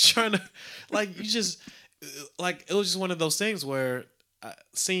 He's trying to, like, you just, like, it was just one of those things where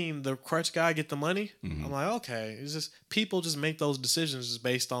seeing the crutch guy get the money, I'm like, okay, it's just people just make those decisions just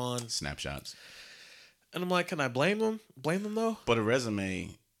based on Snapshots. And I'm like, can I blame them? Blame them though? But a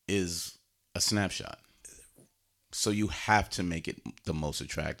resume is a snapshot. So you have to make it the most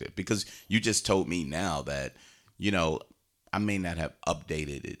attractive because you just told me now that, you know, I may not have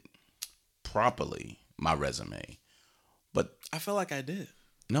updated it properly, my resume, but I feel like I did.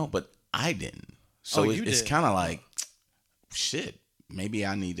 No, but I didn't. So it's did. kind of like, shit, maybe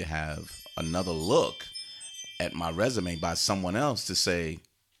I need to have another look at my resume by someone else to say,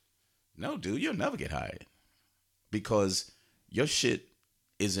 no, dude, you'll never get hired because your shit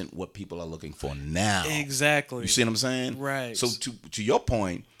isn't what people are looking for now. Exactly. You see what I'm saying? Right. So to your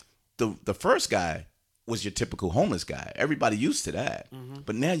point, the first guy was your typical homeless guy. Everybody used to that.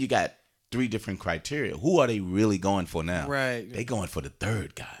 But now you got 3 different criteria. Who are they really going for now? Right. They going for the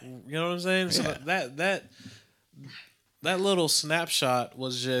third guy. You know what I'm saying? Yeah. So that little snapshot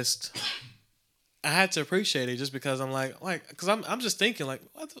was just, I had to appreciate it just because I'm like, because I'm just thinking like,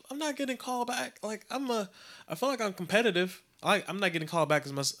 I'm not getting called back. Like I feel like I'm competitive. I'm not getting called back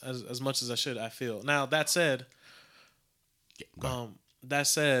as much as I should. I feel. Now that said, you know,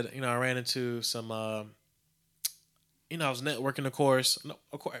 I ran into some. You know, I was networking, of course. No,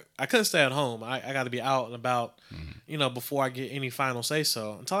 of course, I couldn't stay at home. I got to be out and about. You know, before I get any final say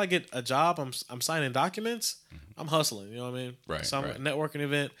so. Until I get a job, I'm signing documents. I'm hustling. You know what I mean? Right. So I'm at a networking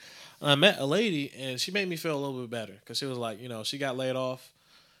event. I met a lady and she made me feel a little bit better because she was like, you know, she got laid off,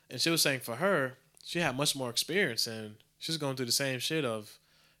 and she was saying for her, she had much more experience and she's going through the same shit of,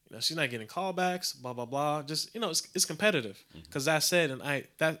 you know, she's not getting callbacks, blah blah blah. Just, you know, it's competitive. Because that said,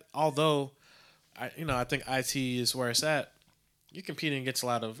 and although I think IT is where it's at. You're competing against a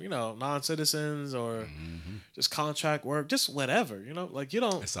lot of, you know, non-citizens or just contract work, just whatever, you know, like you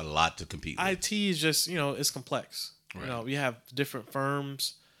don't. It's a lot to compete with. IT is just, you know, it's complex. Right. You know, you have different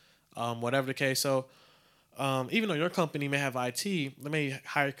firms, whatever the case. So even though your company may have IT, they may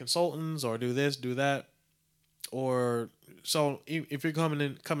hire consultants or do this, do that. Or so if you're coming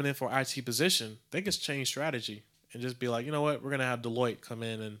in for IT position, they can change strategy and just be like, you know what, we're going to have Deloitte come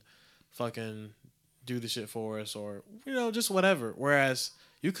in and fucking do the shit for us, or, you know, just whatever. Whereas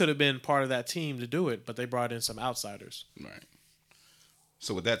you could have been part of that team to do it, but they brought in some outsiders. Right.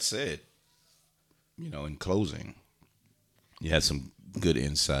 So with that said, you know, in closing, you had some good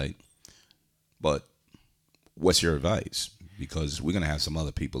insight, but what's your advice? Because we're going to have some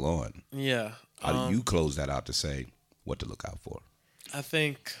other people on. Yeah. How do you close that out to say what to look out for? I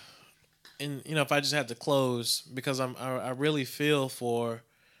think, you know, if I just had to close, because I really feel for,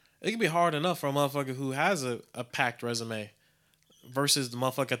 it can be hard enough for a motherfucker who has a packed resume versus the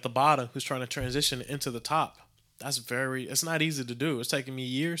motherfucker at the bottom who's trying to transition into the top. It's not easy to do. It's taking me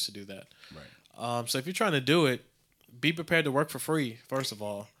years to do that. Right. So if you're trying to do it, be prepared to work for free, first of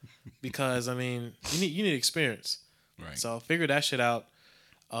all, because, I mean, you need experience. Right. So figure that shit out.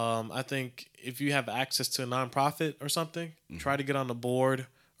 I think if you have access to a nonprofit or something, try to get on the board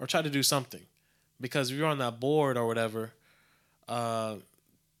or try to do something, because if you're on that board or whatever,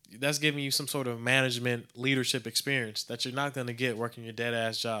 that's giving you some sort of management leadership experience that you're not going to get working your dead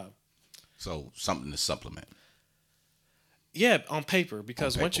ass job. So something to supplement. Yeah, on paper,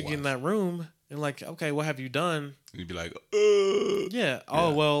 because once you get in that room And like, okay, what have you done? You'd be like, Yeah.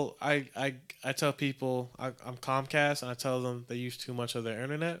 Oh, well, I tell people I'm Comcast, and I tell them they use too much of their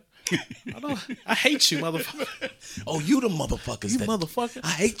internet. I hate you, motherfucker. oh, you the motherfuckers. You motherfucker. I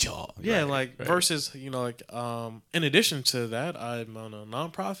hate y'all. Yeah, right. Versus, like, in addition to that, I'm on a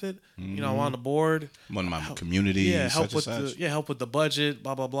nonprofit. I'm on the board. I'm on my community. Yeah, help with such. help with the budget.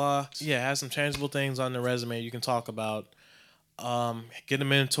 Blah blah blah. Yeah, have some tangible things on the resume you can talk about. Get a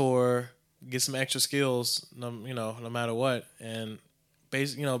mentor. Get some extra skills. No matter what, and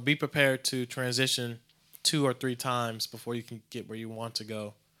be prepared to transition 2 or 3 times before you can get where you want to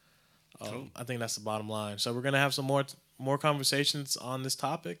go. Cool. I think that's the bottom line. So we're gonna have some more conversations on this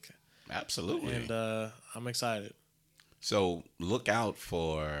topic. Absolutely. And I'm excited. So look out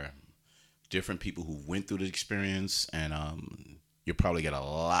for different people who went through the experience, and you'll probably get a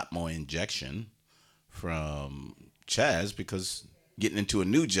lot more injection from Chaz, because getting into a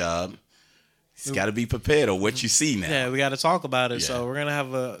new job, it's got to be prepared on what you see now. Yeah, we got to talk about it. Yeah. So we're going to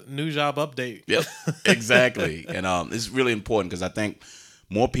have a new job update. Yep, exactly. And it's really important, because I think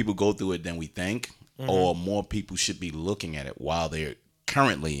more people go through it than we think, or more people should be looking at it while they're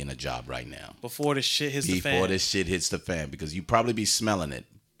currently in a job right now. Before this shit hits the fan. Before this shit hits the fan, because you probably be smelling it,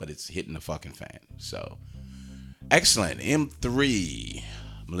 but it's hitting the fucking fan. So, excellent. M3,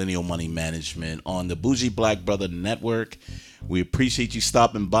 Millennial Money Management, on the Bougie Black Brother Network. We appreciate you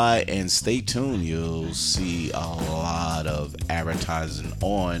stopping by, and stay tuned. You'll see a lot of advertising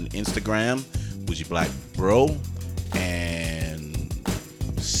on Instagram, Bougie Black Bro, and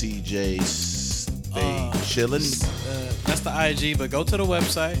CJ stay chilling. That's the IG, but go to the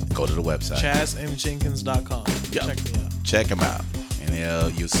website. Go to the website. ChazMJenkins.com. Yep. Check me out. Check him out.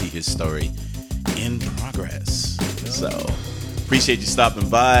 And you'll see his story in progress. So, appreciate you stopping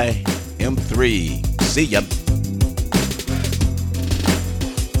by. M3. See ya.